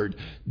this word,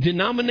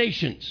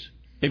 denominations.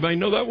 Anybody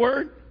know that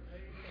word?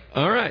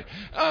 All right.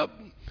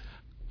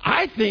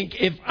 I think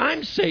if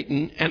I'm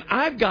Satan and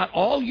I've got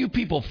all you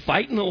people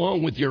fighting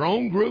along with your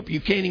own group,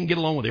 you can't even get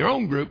along with your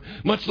own group,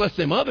 much less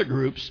them other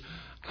groups.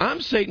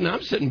 I'm Satan.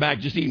 I'm sitting back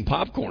just eating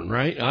popcorn,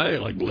 right? I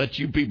let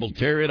you people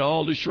tear it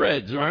all to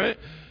shreds, all right?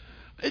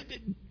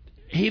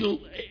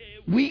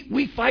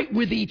 We fight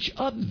with each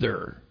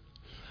other.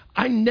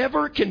 I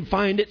never can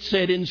find it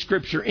said in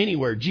Scripture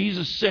anywhere.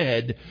 Jesus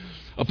said,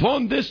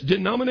 upon this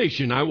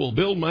denomination I will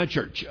build my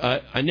church.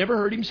 I never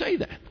heard him say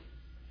that.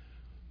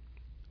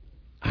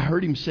 I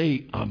heard him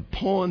say,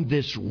 upon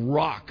this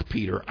rock,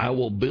 Peter, I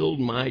will build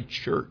my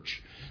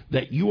church,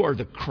 that you are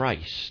the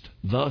Christ,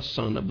 the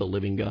Son of the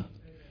living God.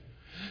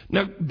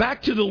 Now,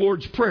 back to the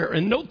Lord's Prayer,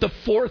 and note the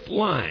fourth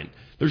line.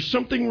 There's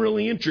something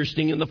really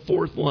interesting in the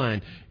fourth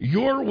line.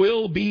 Your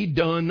will be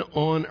done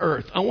on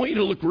earth. I want you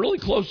to look really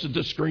close at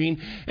the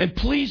screen, and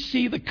please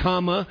see the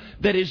comma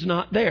that is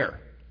not there.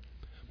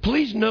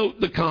 Please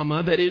note the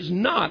comma that is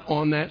not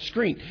on that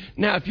screen.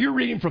 Now, if you're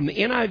reading from the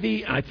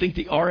NIV, I think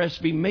the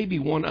RSV, maybe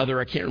one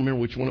other, I can't remember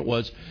which one it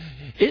was,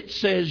 it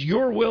says,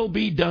 your will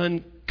be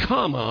done,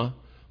 comma,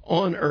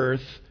 on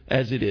earth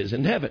as it is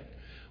in heaven.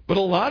 But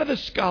a lot of the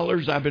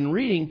scholars I've been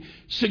reading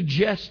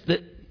suggest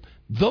that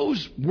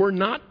those were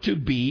not to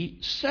be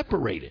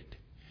separated.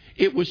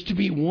 It was to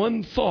be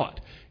one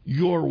thought.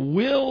 Your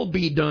will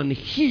be done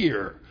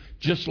here,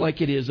 just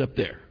like it is up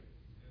there.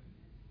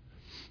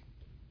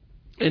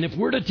 And if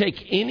we're to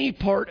take any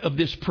part of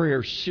this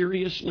prayer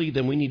seriously,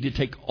 then we need to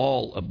take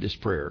all of this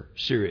prayer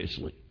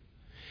seriously.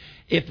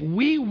 If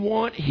we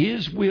want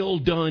his will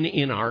done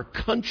in our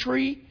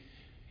country,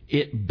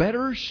 it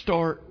better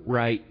start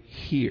right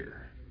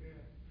here.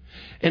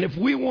 And if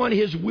we want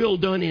his will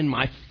done in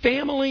my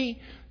family,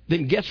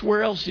 then guess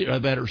where else it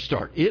better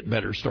start? It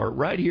better start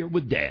right here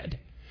with Dad.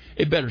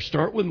 It better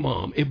start with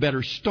Mom. It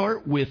better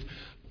start with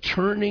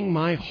turning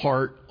my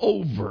heart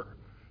over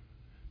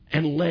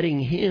and letting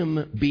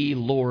him be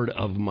Lord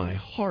of my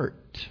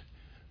heart.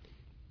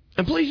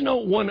 And please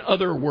note one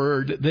other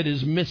word that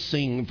is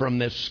missing from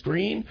this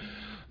screen.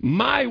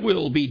 My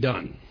will be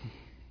done.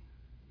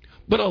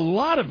 But a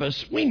lot of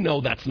us, we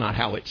know that's not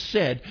how it's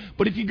said.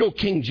 But if you go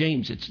King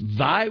James, it's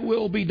thy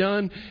will be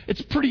done.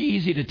 It's pretty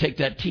easy to take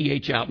that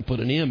TH out and put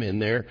an M in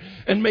there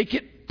and make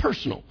it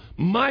personal.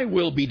 My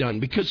will be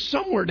done. Because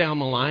somewhere down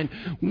the line,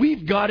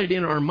 we've got it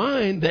in our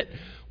mind that,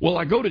 well,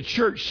 I go to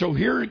church, so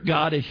here,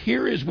 God,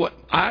 here is what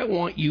I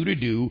want you to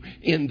do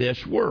in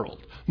this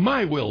world.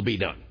 My will be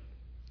done.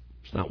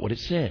 It's not what it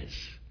says.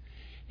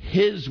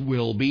 His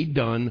will be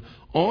done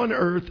on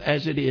earth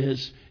as it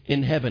is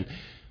in heaven.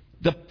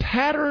 The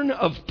pattern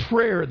of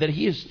prayer that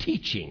he is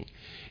teaching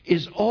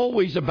is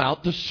always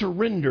about the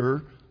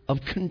surrender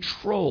of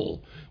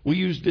control. We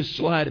used this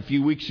slide a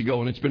few weeks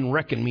ago, and it's been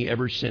wrecking me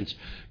ever since.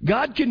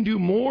 God can do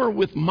more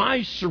with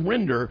my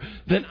surrender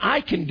than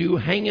I can do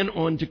hanging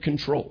on to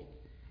control.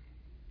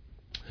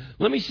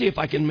 Let me see if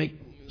I can make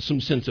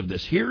some sense of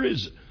this. Here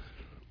is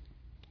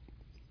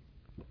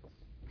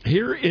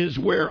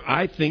where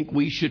I think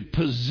we should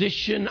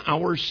position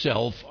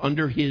ourselves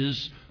under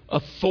his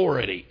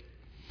authority.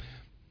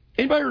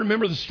 Anybody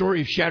remember the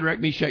story of Shadrach,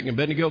 Meshach, and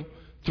Abednego?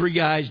 3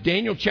 guys.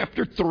 Daniel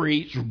chapter 3.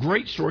 It's a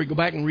great story. Go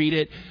back and read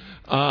it.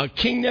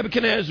 King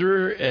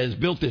Nebuchadnezzar has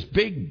built this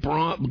big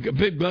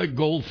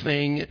gold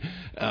thing.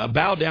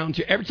 Bow down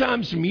to. Every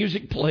time some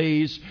music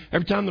plays,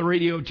 every time the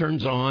radio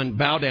turns on,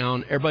 bow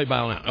down. Everybody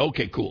bow down.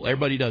 Okay, cool.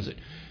 Everybody does it.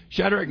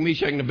 Shadrach,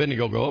 Meshach, and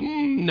Abednego go,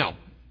 no,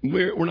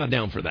 we're not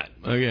down for that.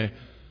 Okay.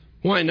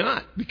 Why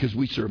not? Because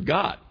we serve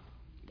God.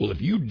 Well,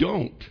 if you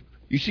don't,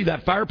 you see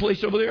that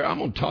fireplace over there? I'm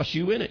going to toss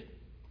you in it.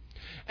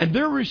 And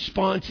their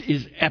response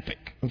is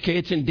epic. Okay,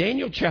 it's in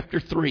Daniel chapter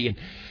 3. And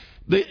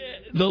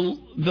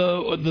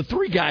the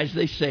three guys,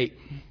 they say,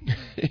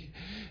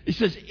 it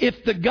says,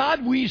 if the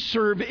God we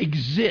serve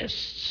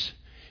exists,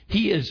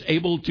 he is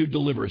able to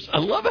deliver us. I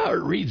love how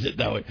it reads it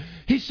that way.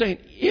 He's saying,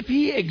 if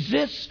he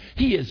exists,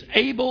 he is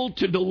able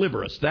to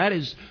deliver us. That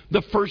is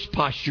the first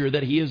posture,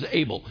 that he is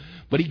able.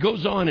 But he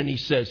goes on and he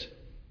says,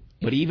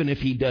 but even if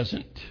he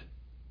doesn't,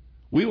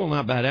 we will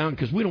not bow down,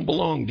 because we don't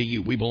belong to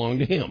you. We belong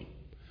to him.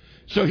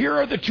 So here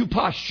are the two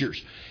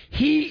postures.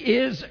 He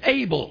is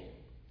able.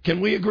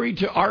 Can we agree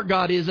to our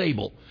God is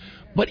able?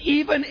 But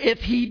even if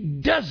he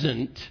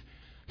doesn't,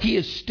 he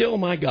is still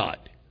my God.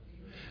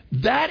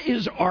 That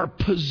is our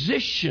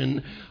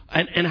position,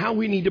 and how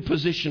we need to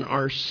position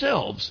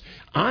ourselves.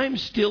 I'm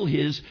still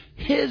his.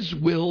 His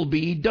will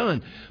be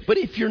done. But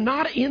if you're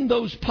not in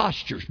those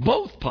postures,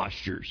 both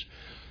postures,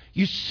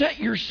 you set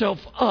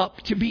yourself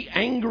up to be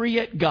angry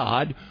at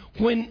God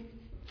when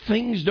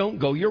things don't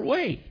go your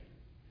way.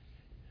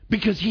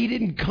 Because he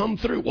didn't come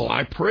through. Well,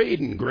 I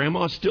prayed and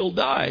Grandma still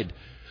died.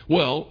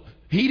 Well,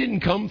 he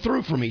didn't come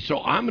through for me,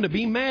 so I'm going to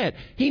be mad.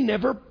 He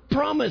never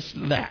promised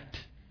that.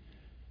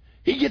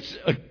 He gets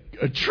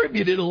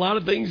attributed a lot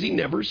of things he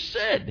never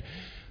said.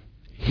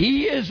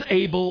 He is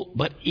able,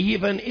 but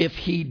even if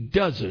he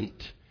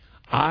doesn't,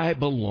 I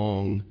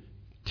belong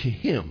to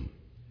him.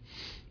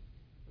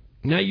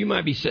 Now, you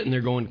might be sitting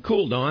there going,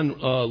 cool, Don,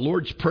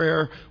 Lord's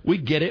Prayer, we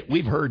get it,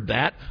 we've heard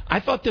that. I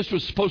thought this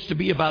was supposed to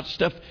be about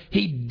stuff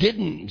he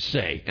didn't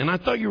say. And I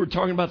thought you were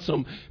talking about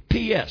some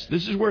P.S.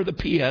 This is where the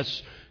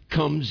P.S.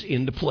 comes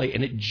into play.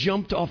 And it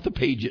jumped off the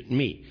page at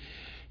me.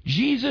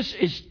 Jesus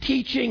is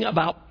teaching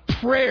about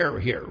prayer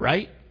here,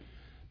 right?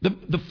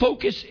 The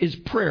focus is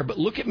prayer. But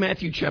look at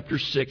Matthew chapter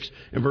 6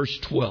 and verse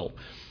 12.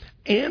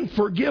 And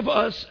forgive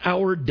us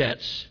our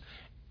debts,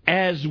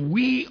 as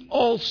we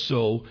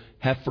also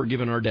have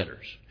forgiven our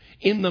debtors.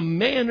 In the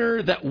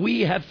manner that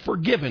we have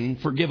forgiven,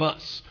 forgive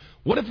us.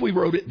 What if we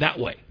wrote it that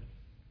way?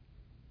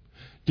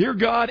 Dear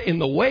God, in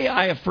the way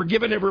I have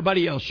forgiven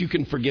everybody else, you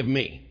can forgive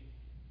me.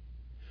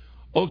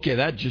 Okay,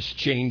 that just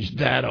changed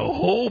that a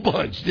whole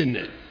bunch, didn't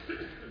it?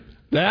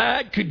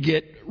 That could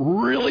get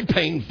really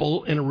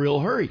painful in a real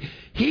hurry.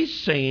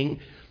 He's saying,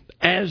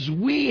 as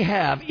we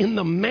have, in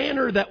the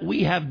manner that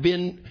we have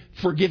been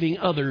forgiving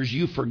others,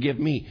 you forgive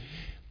me.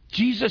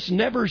 Jesus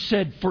never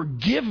said,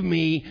 forgive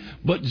me,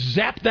 but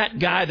zap that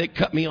guy that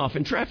cut me off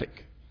in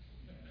traffic.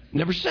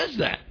 Never says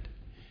that.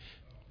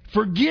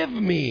 Forgive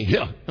me.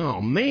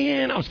 Oh,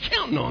 man, I was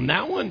counting on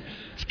that one.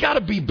 It's got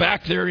to be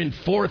back there in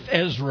 4th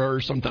Ezra or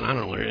something. I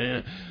don't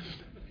know.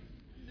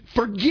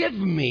 Forgive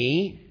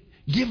me.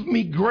 Give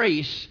me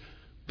grace,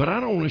 but I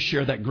don't want to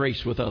share that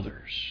grace with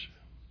others.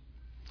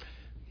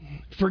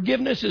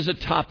 Forgiveness is a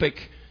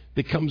topic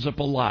that comes up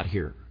a lot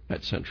here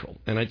at Central,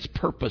 and it's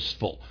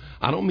purposeful.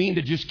 I don't mean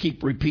to just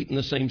keep repeating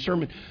the same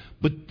sermon,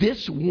 but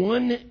this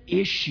one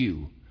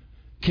issue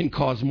can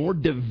cause more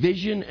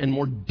division and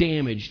more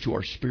damage to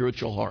our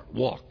spiritual heart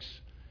walks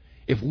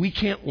if we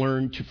can't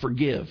learn to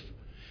forgive.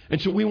 And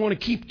so we want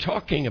to keep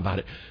talking about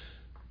it.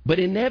 But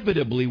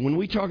inevitably, when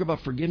we talk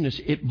about forgiveness,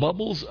 it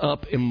bubbles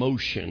up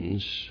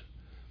emotions,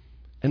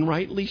 and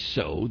rightly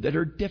so, that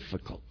are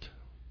difficult.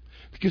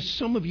 Because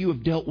some of you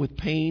have dealt with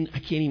pain I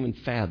can't even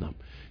fathom.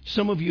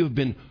 Some of you have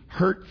been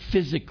hurt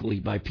physically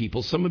by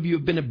people. Some of you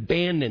have been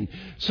abandoned.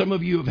 Some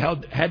of you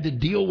have had to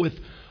deal with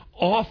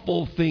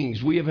awful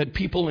things. We have had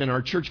people in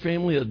our church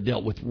family that have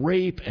dealt with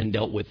rape and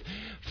dealt with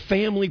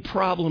family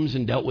problems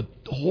and dealt with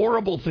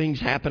horrible things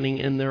happening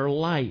in their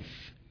life.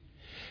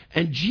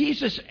 And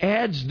Jesus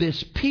adds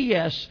this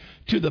P.S.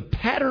 to the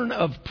pattern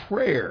of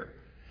prayer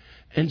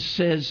and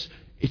says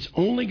it's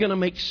only going to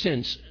make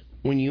sense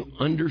when you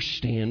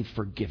understand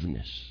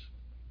forgiveness.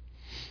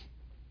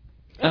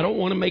 I don't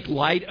want to make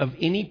light of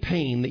any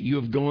pain that you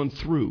have gone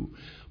through,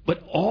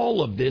 but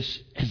all of this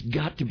has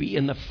got to be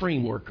in the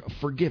framework of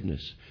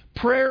forgiveness.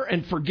 Prayer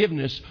and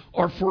forgiveness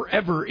are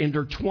forever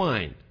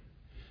intertwined.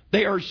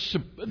 They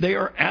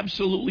are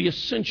absolutely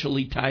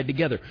essentially tied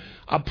together.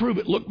 I'll prove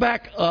it. Look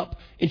back up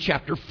in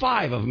chapter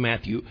 5 of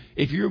Matthew.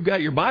 If you've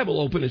got your Bible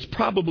open, it's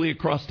probably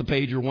across the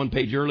page or one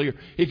page earlier.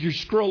 If you're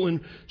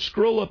scrolling,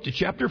 scroll up to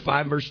chapter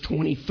 5, verse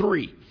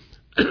 23.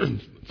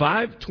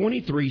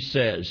 5:23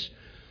 says,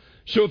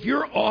 so if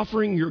you're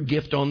offering your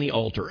gift on the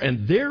altar,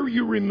 and there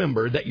you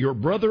remember that your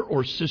brother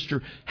or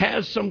sister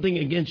has something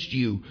against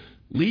you,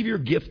 leave your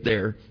gift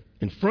there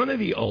in front of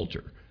the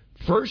altar.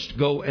 First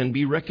go and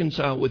be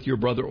reconciled with your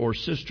brother or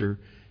sister,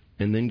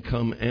 and then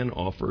come and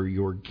offer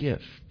your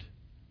gift.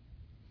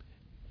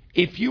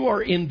 If you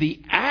are in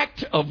the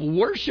act of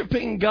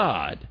worshiping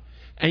God,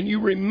 and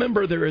you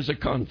remember there is a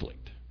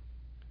conflict,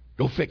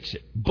 go fix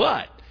it.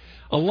 But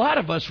a lot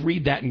of us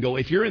read that and go,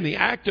 if you're in the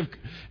act of,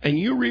 and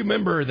you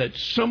remember that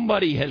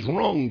somebody has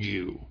wronged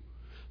you,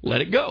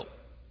 let it go.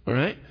 All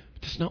right?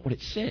 But that's not what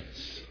it says.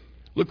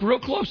 Look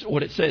real close at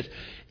what it says.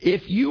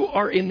 If you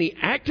are in the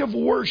act of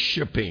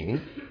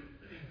worshiping,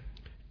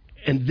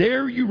 And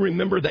there you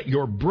remember that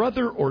your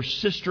brother or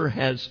sister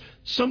has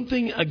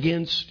something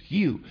against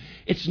you.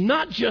 It's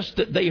not just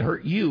that they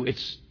hurt you,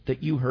 it's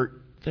that you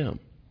hurt them.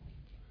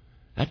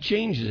 That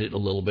changes it a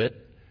little bit.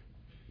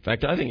 In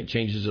fact, I think it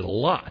changes it a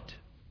lot.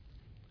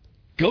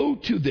 Go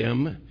to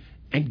them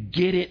and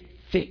get it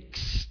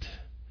fixed.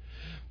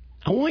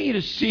 I want you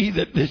to see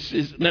that this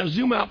is... Now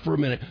zoom out for a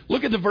minute.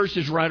 Look at the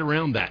verses right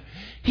around that.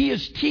 He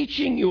is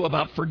teaching you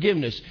about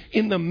forgiveness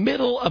in the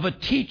middle of a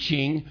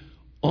teaching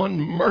on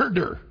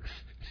murder.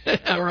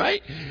 All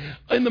right?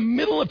 In the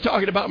middle of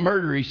talking about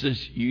murder, he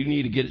says, you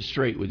need to get it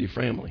straight with your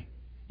family.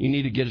 You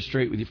need to get it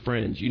straight with your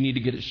friends. You need to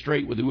get it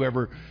straight with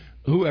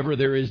whoever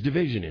there is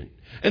division in.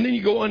 And then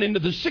you go on into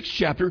the 6th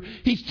chapter.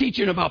 He's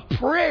teaching about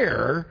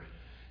prayer.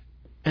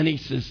 And he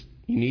says,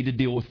 you need to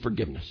deal with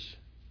forgiveness.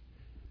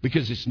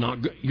 Because it's not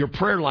your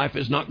prayer life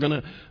is not going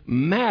to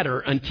matter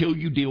until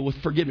you deal with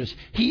forgiveness.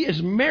 He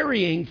is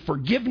marrying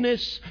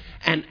forgiveness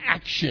and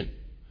action.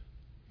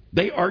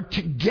 They are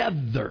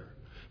together.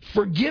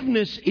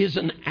 Forgiveness is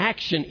an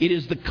action. It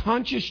is the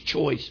conscious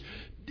choice.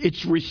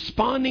 It's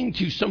responding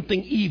to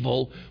something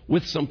evil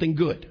with something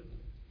good.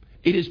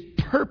 It is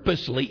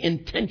purposely,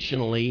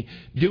 intentionally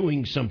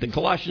doing something.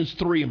 Colossians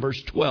 3 and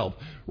verse 12.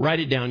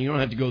 Write it down. You don't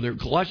have to go there.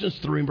 Colossians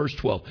 3 and verse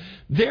 12.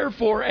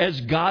 Therefore,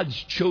 as God's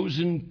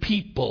chosen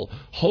people,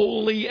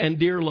 holy and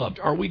dear loved.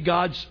 Are we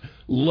God's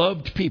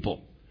loved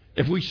people?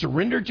 If we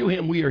surrender to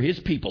Him, we are His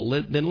people.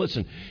 Then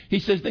listen. He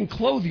says, then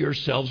clothe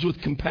yourselves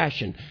with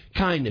compassion,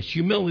 kindness,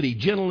 humility,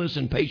 gentleness,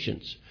 and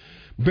patience.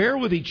 Bear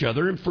with each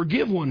other and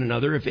forgive one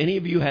another if any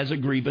of you has a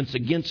grievance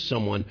against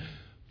someone.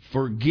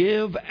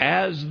 Forgive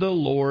as the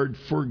Lord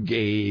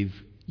forgave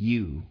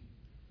you.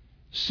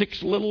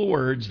 6 little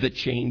words that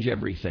change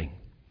everything.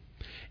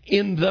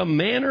 In the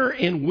manner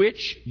in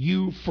which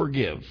you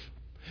forgive.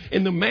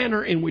 In the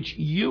manner in which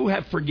you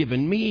have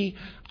forgiven me,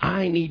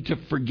 I need to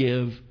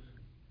forgive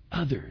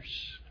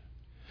others.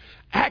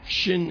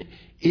 Action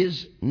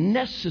is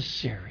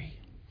necessary.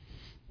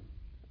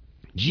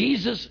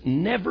 Jesus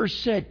never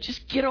said,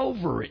 just get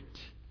over it.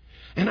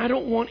 And I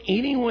don't want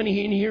anyone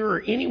in here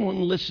or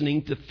anyone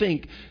listening to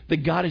think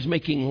that God is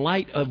making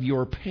light of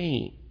your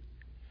pain.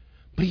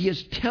 But He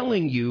is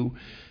telling you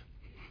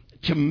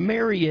to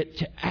marry it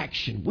to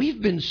action. We've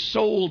been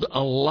sold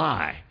a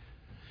lie.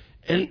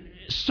 And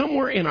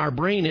somewhere in our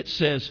brain it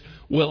says,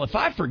 well, if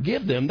I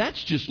forgive them,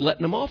 that's just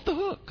letting them off the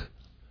hook.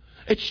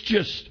 It's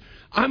just,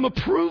 I'm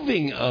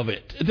approving of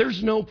it.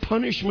 There's no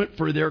punishment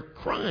for their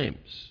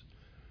crimes.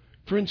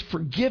 Friends,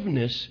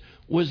 forgiveness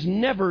was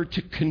never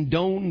to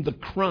condone the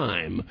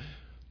crime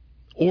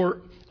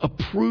or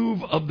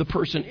approve of the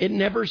person. It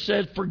never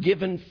said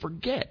forgive and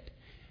forget.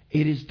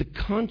 It is the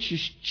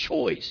conscious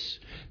choice,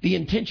 the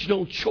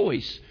intentional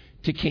choice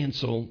to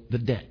cancel the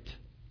debt.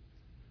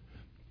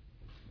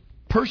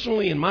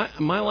 Personally, in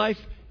my life,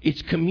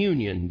 it's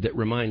communion that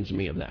reminds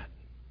me of that.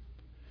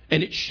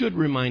 And it should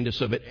remind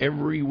us of it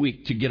every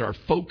week to get our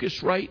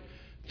focus right.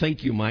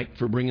 Thank you, Mike,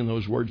 for bringing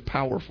those words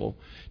powerful.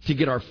 To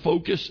get our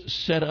focus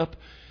set up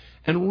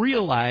and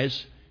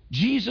realize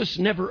Jesus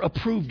never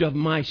approved of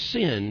my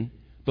sin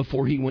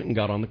before He went and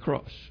got on the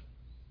cross.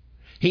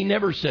 He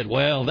never said,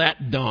 well,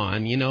 that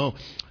Don,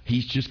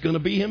 he's just going to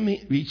be him.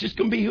 He's just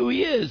going to be who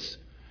he is.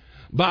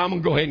 But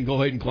I'm going to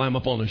go ahead and climb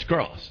up on this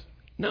cross.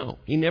 No,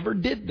 He never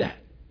did that.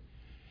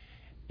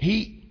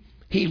 He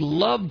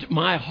loved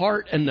my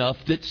heart enough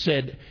that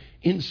said,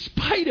 in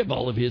spite of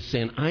all of his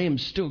sin, I am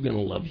still going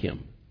to love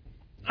him.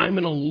 I'm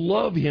going to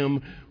love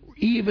him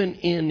even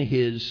in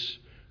his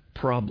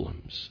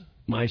problems.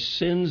 My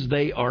sins,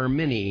 they are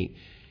many.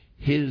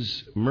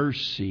 His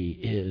mercy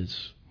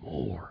is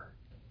more.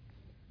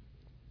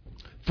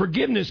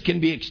 Forgiveness can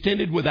be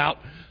extended without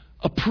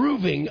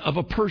approving of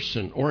a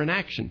person or an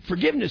action.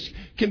 Forgiveness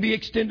can be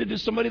extended to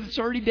somebody that's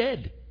already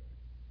dead.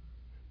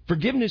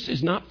 Forgiveness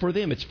is not for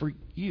them, it's for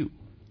you.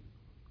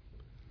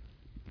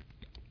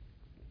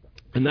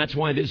 And that's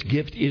why this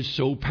gift is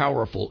so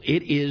powerful.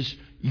 It is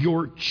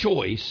your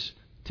choice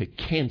to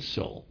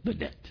cancel the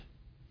debt,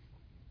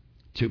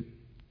 to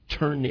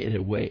turn it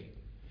away.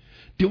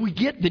 Do we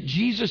get that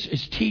Jesus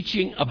is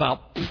teaching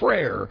about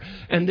prayer?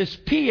 And this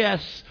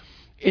PS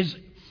is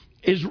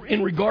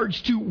in regards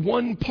to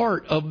one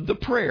part of the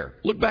prayer.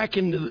 Look back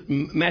into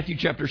Matthew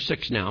chapter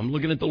 6 now. I'm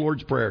looking at the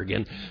Lord's Prayer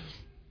again.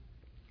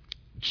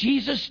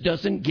 Jesus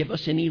doesn't give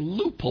us any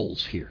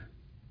loopholes here.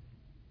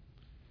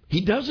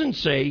 He doesn't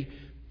say,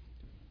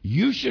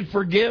 you should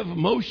forgive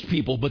most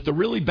people, but the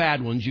really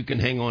bad ones, you can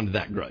hang on to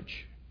that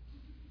grudge.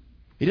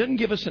 He doesn't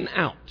give us an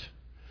out.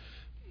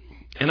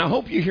 And I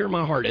hope you hear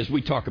my heart as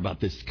we talk about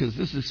this, because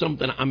this is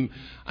something I'm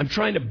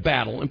trying to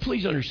battle. And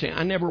please understand,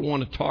 I never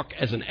want to talk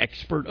as an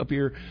expert up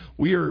here.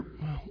 We're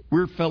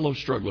fellow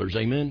strugglers,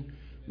 amen?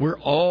 We're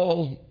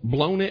all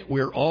blown it.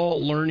 We're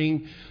all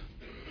learning.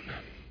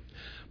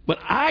 But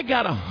I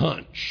got a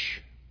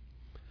hunch.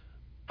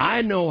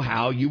 I know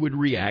how you would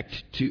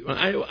react to,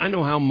 I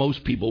know how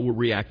most people will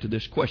react to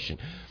this question.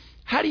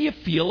 How do you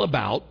feel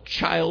about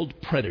child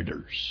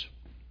predators?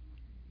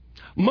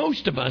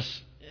 Most of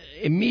us,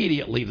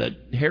 immediately the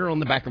hair on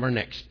the back of our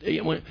necks.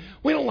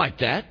 We don't like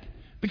that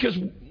because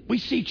we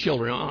see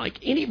children. Like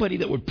anybody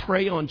that would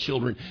prey on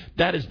children,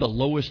 that is the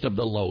lowest of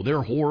the low.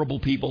 They're horrible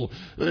people,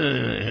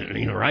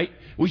 right?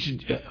 We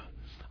should.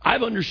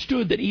 I've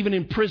understood that even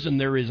in prison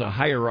there is a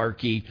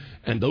hierarchy,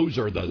 and those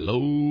are the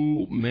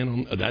low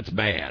men. That's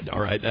bad,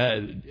 all right?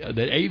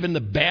 That even the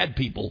bad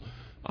people,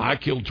 I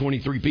killed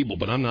 23 people,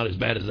 but I'm not as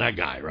bad as that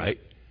guy, right?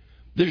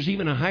 There's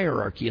even a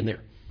hierarchy in there.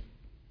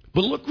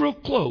 But look real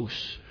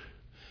close.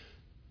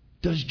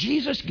 Does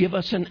Jesus give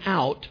us an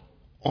out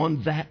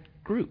on that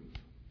group?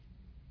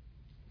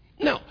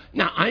 No.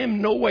 Now, I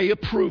am no way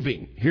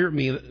approving. Hear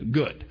me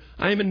good.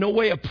 I am in no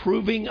way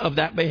approving of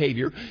that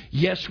behavior.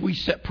 Yes, we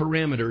set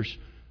parameters.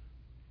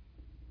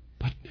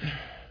 But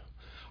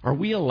are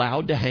we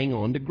allowed to hang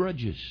on to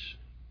grudges?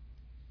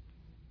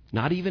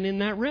 Not even in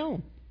that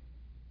realm.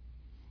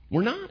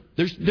 We're not.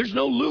 There's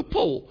no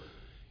loophole.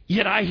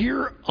 Yet I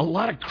hear a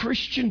lot of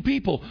Christian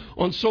people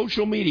on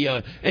social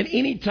media, and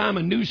any time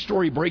a news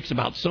story breaks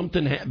about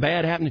something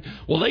bad happening,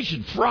 well, they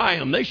should fry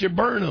them, they should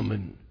burn them.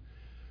 And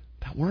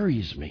that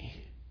worries me.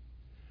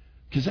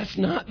 Because that's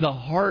not the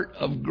heart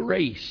of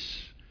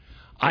grace.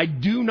 I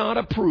do not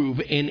approve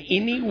in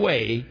any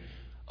way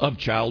of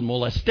child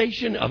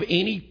molestation, of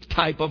any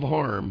type of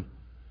harm.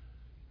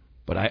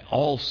 But I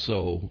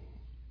also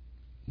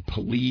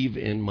believe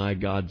in my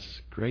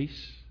God's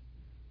grace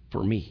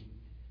for me.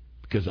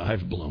 Because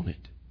I've blown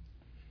it.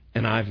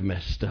 And I've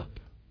messed up.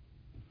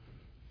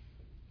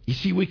 You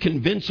see, we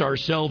convince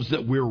ourselves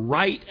that we're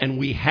right and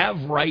we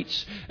have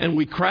rights. And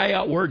we cry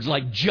out words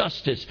like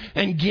justice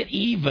and get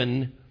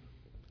even.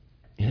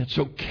 And it's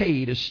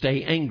okay to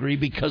stay angry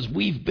because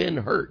we've been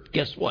hurt.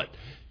 Guess what?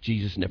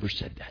 Jesus never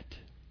said that.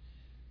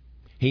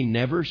 He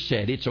never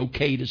said it's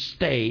okay to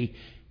stay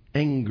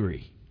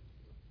angry.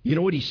 You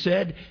know what he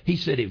said? He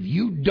said, if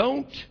you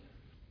don't,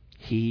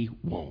 he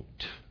won't.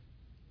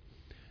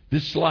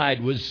 This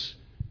slide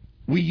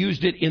we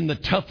used it in the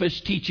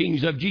toughest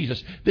teachings of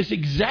Jesus. This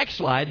exact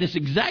slide, this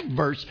exact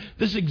verse,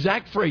 this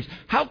exact phrase.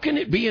 How can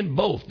it be in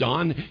both,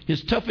 Don?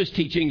 His toughest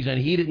teachings, and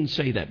he didn't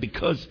say that.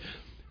 Because,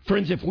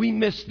 friends, if we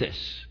miss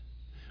this,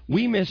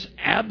 we miss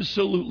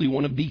absolutely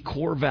one of the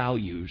core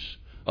values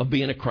of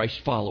being a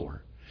Christ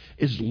follower,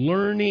 is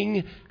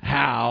learning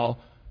how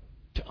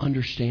to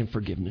understand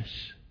forgiveness.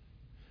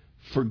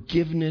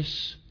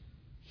 Forgiveness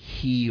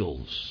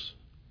heals.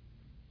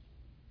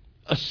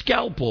 A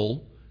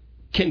scalpel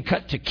can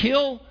cut to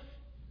kill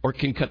or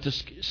can cut to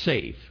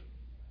save.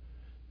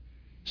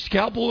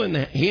 Scalpel in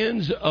the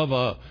hands of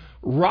a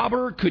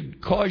robber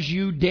could cause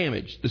you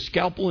damage. The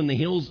scalpel in the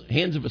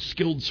hands of a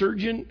skilled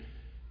surgeon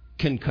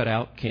can cut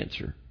out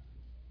cancer.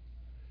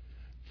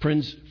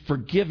 Friends,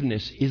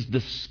 forgiveness is the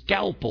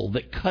scalpel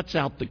that cuts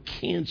out the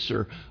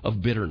cancer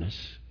of bitterness.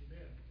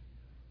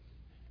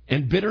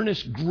 And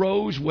bitterness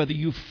grows whether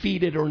you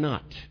feed it or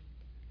not.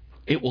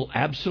 It will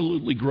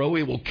absolutely grow.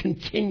 It will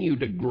continue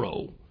to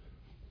grow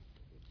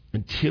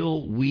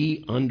until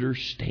we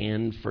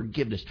understand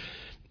forgiveness.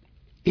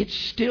 It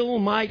still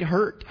might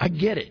hurt. I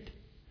get it.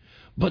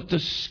 But the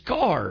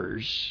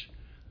scars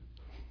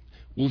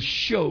will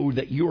show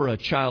that you're a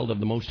child of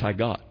the Most High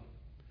God.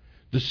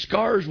 The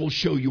scars will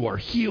show you are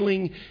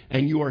healing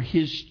and you are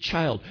His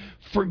child.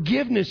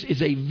 Forgiveness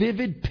is a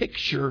vivid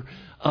picture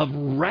of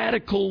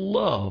radical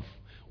love.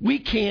 We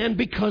can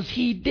because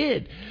He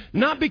did.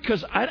 Not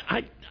because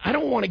I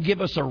don't want to give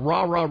us a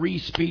rah-rah-ree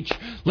speech.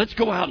 Let's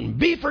go out and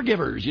be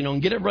forgivers,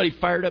 and get everybody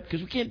fired up,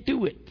 because we can't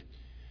do it.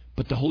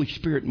 But the Holy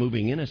Spirit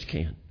moving in us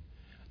can.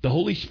 The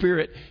Holy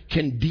Spirit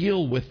can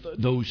deal with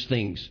those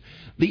things.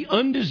 The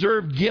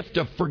undeserved gift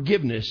of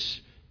forgiveness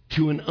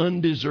to an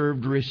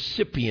undeserved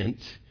recipient,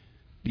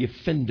 the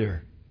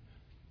offender.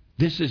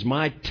 This is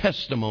my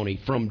testimony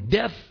from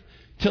death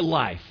to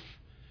life,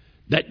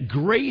 that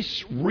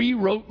grace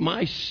rewrote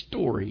my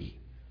story.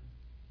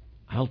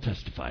 I'll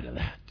testify to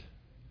that.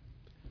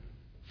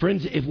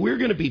 Friends, if we're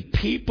going to be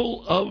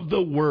people of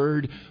the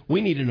Word,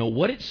 we need to know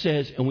what it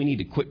says, and we need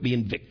to quit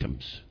being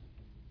victims.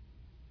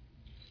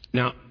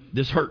 Now,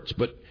 this hurts,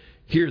 but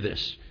hear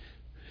this.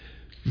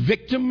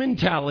 Victim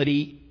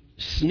mentality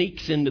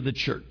sneaks into the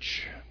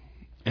church.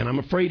 And I'm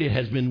afraid it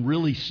has been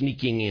really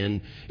sneaking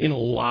in a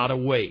lot of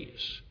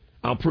ways.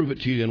 I'll prove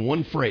it to you in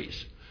one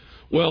phrase.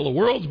 Well, the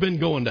world's been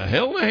going to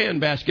hell in a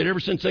handbasket ever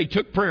since they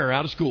took prayer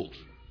out of schools.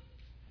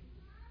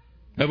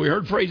 Have we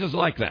heard phrases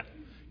like that?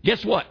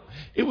 Guess what?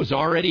 It was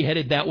already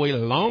headed that way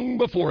long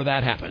before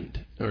that happened.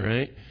 All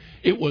right?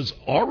 It was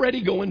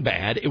already going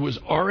bad. It was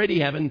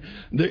already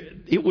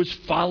it was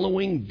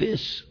following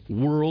this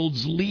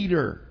world's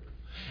leader.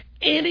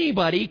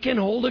 Anybody can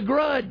hold a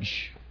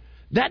grudge.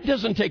 That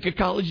doesn't take a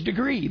college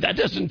degree. That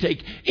doesn't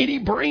take any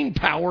brain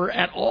power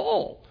at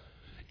all.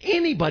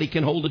 Anybody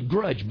can hold a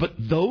grudge. But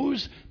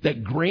those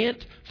that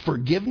grant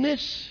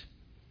forgiveness,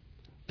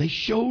 they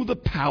show the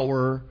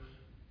power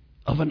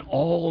of an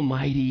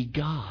almighty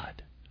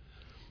God.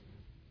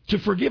 To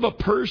forgive a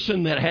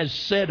person that has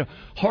said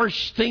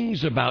harsh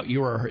things about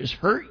you or has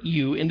hurt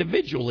you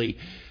individually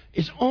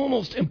is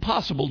almost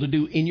impossible to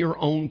do in your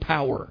own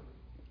power.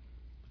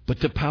 But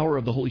the power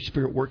of the Holy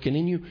Spirit working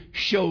in you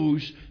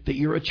shows that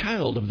you're a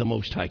child of the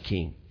Most High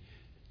King.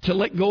 To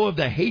let go of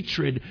the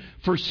hatred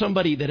for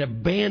somebody that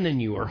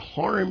abandoned you or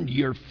harmed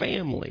your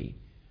family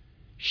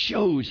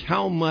shows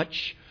how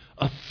much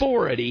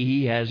authority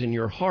He has in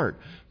your heart.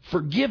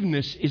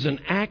 Forgiveness is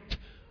an act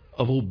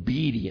of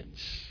obedience.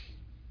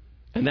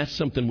 And that's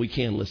something we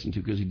can listen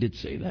to because He did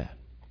say that.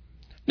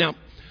 Now,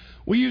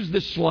 we use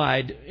this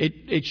slide.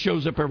 It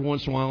shows up every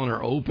once in a while in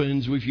our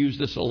opens. We've used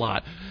this a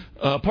lot.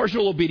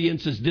 Partial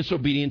obedience is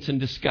disobedience in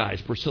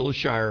disguise. Priscilla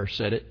Shire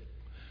said it.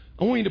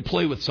 I want you to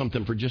play with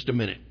something for just a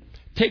minute.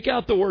 Take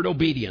out the word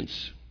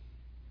obedience.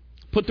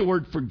 Put the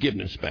word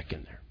forgiveness back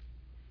in there.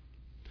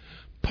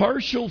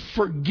 Partial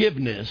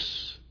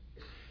forgiveness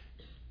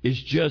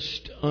is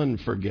just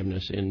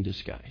unforgiveness in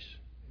disguise.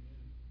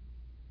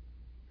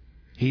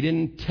 He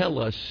didn't tell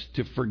us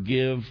to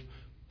forgive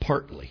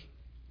partly.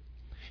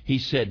 He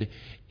said,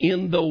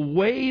 in the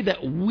way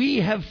that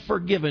we have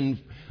forgiven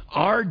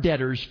our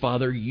debtors,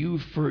 Father, you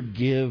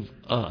forgive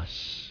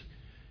us.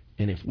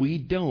 And if we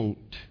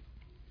don't,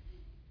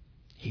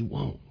 He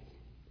won't.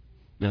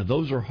 Now,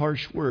 those are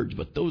harsh words,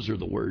 but those are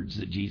the words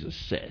that Jesus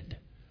said.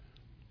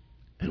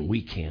 And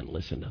we can't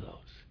listen to those.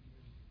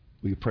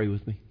 Will you pray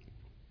with me?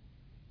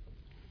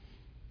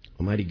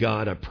 Almighty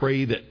God, I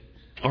pray that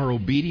our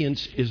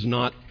obedience is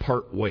not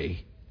part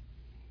way.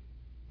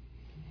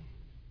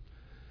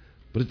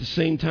 But at the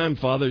same time,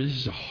 Father, this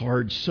is a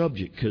hard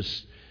subject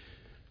because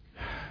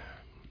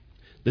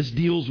this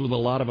deals with a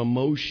lot of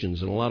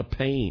emotions and a lot of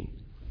pain.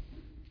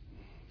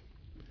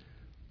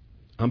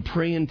 I'm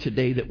praying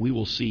today that we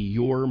will see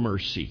your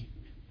mercy.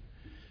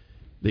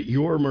 That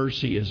your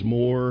mercy is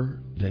more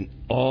than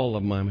all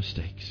of my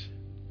mistakes.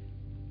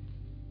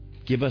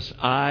 Give us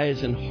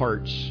eyes and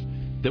hearts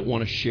that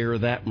want to share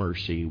that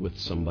mercy with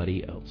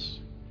somebody else.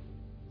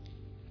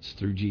 It's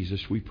through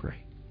Jesus we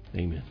pray.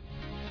 Amen.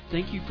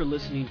 Thank you for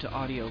listening to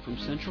audio from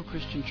Central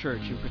Christian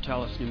Church in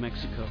Portales, New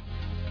Mexico.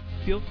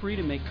 Feel free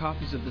to make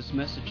copies of this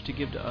message to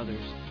give to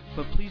others,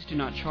 but please do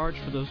not charge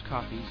for those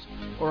copies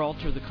or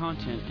alter the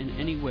content in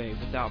any way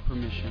without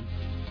permission.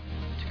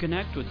 To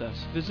connect with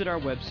us, visit our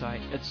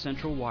website at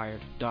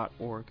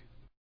centralwired.org.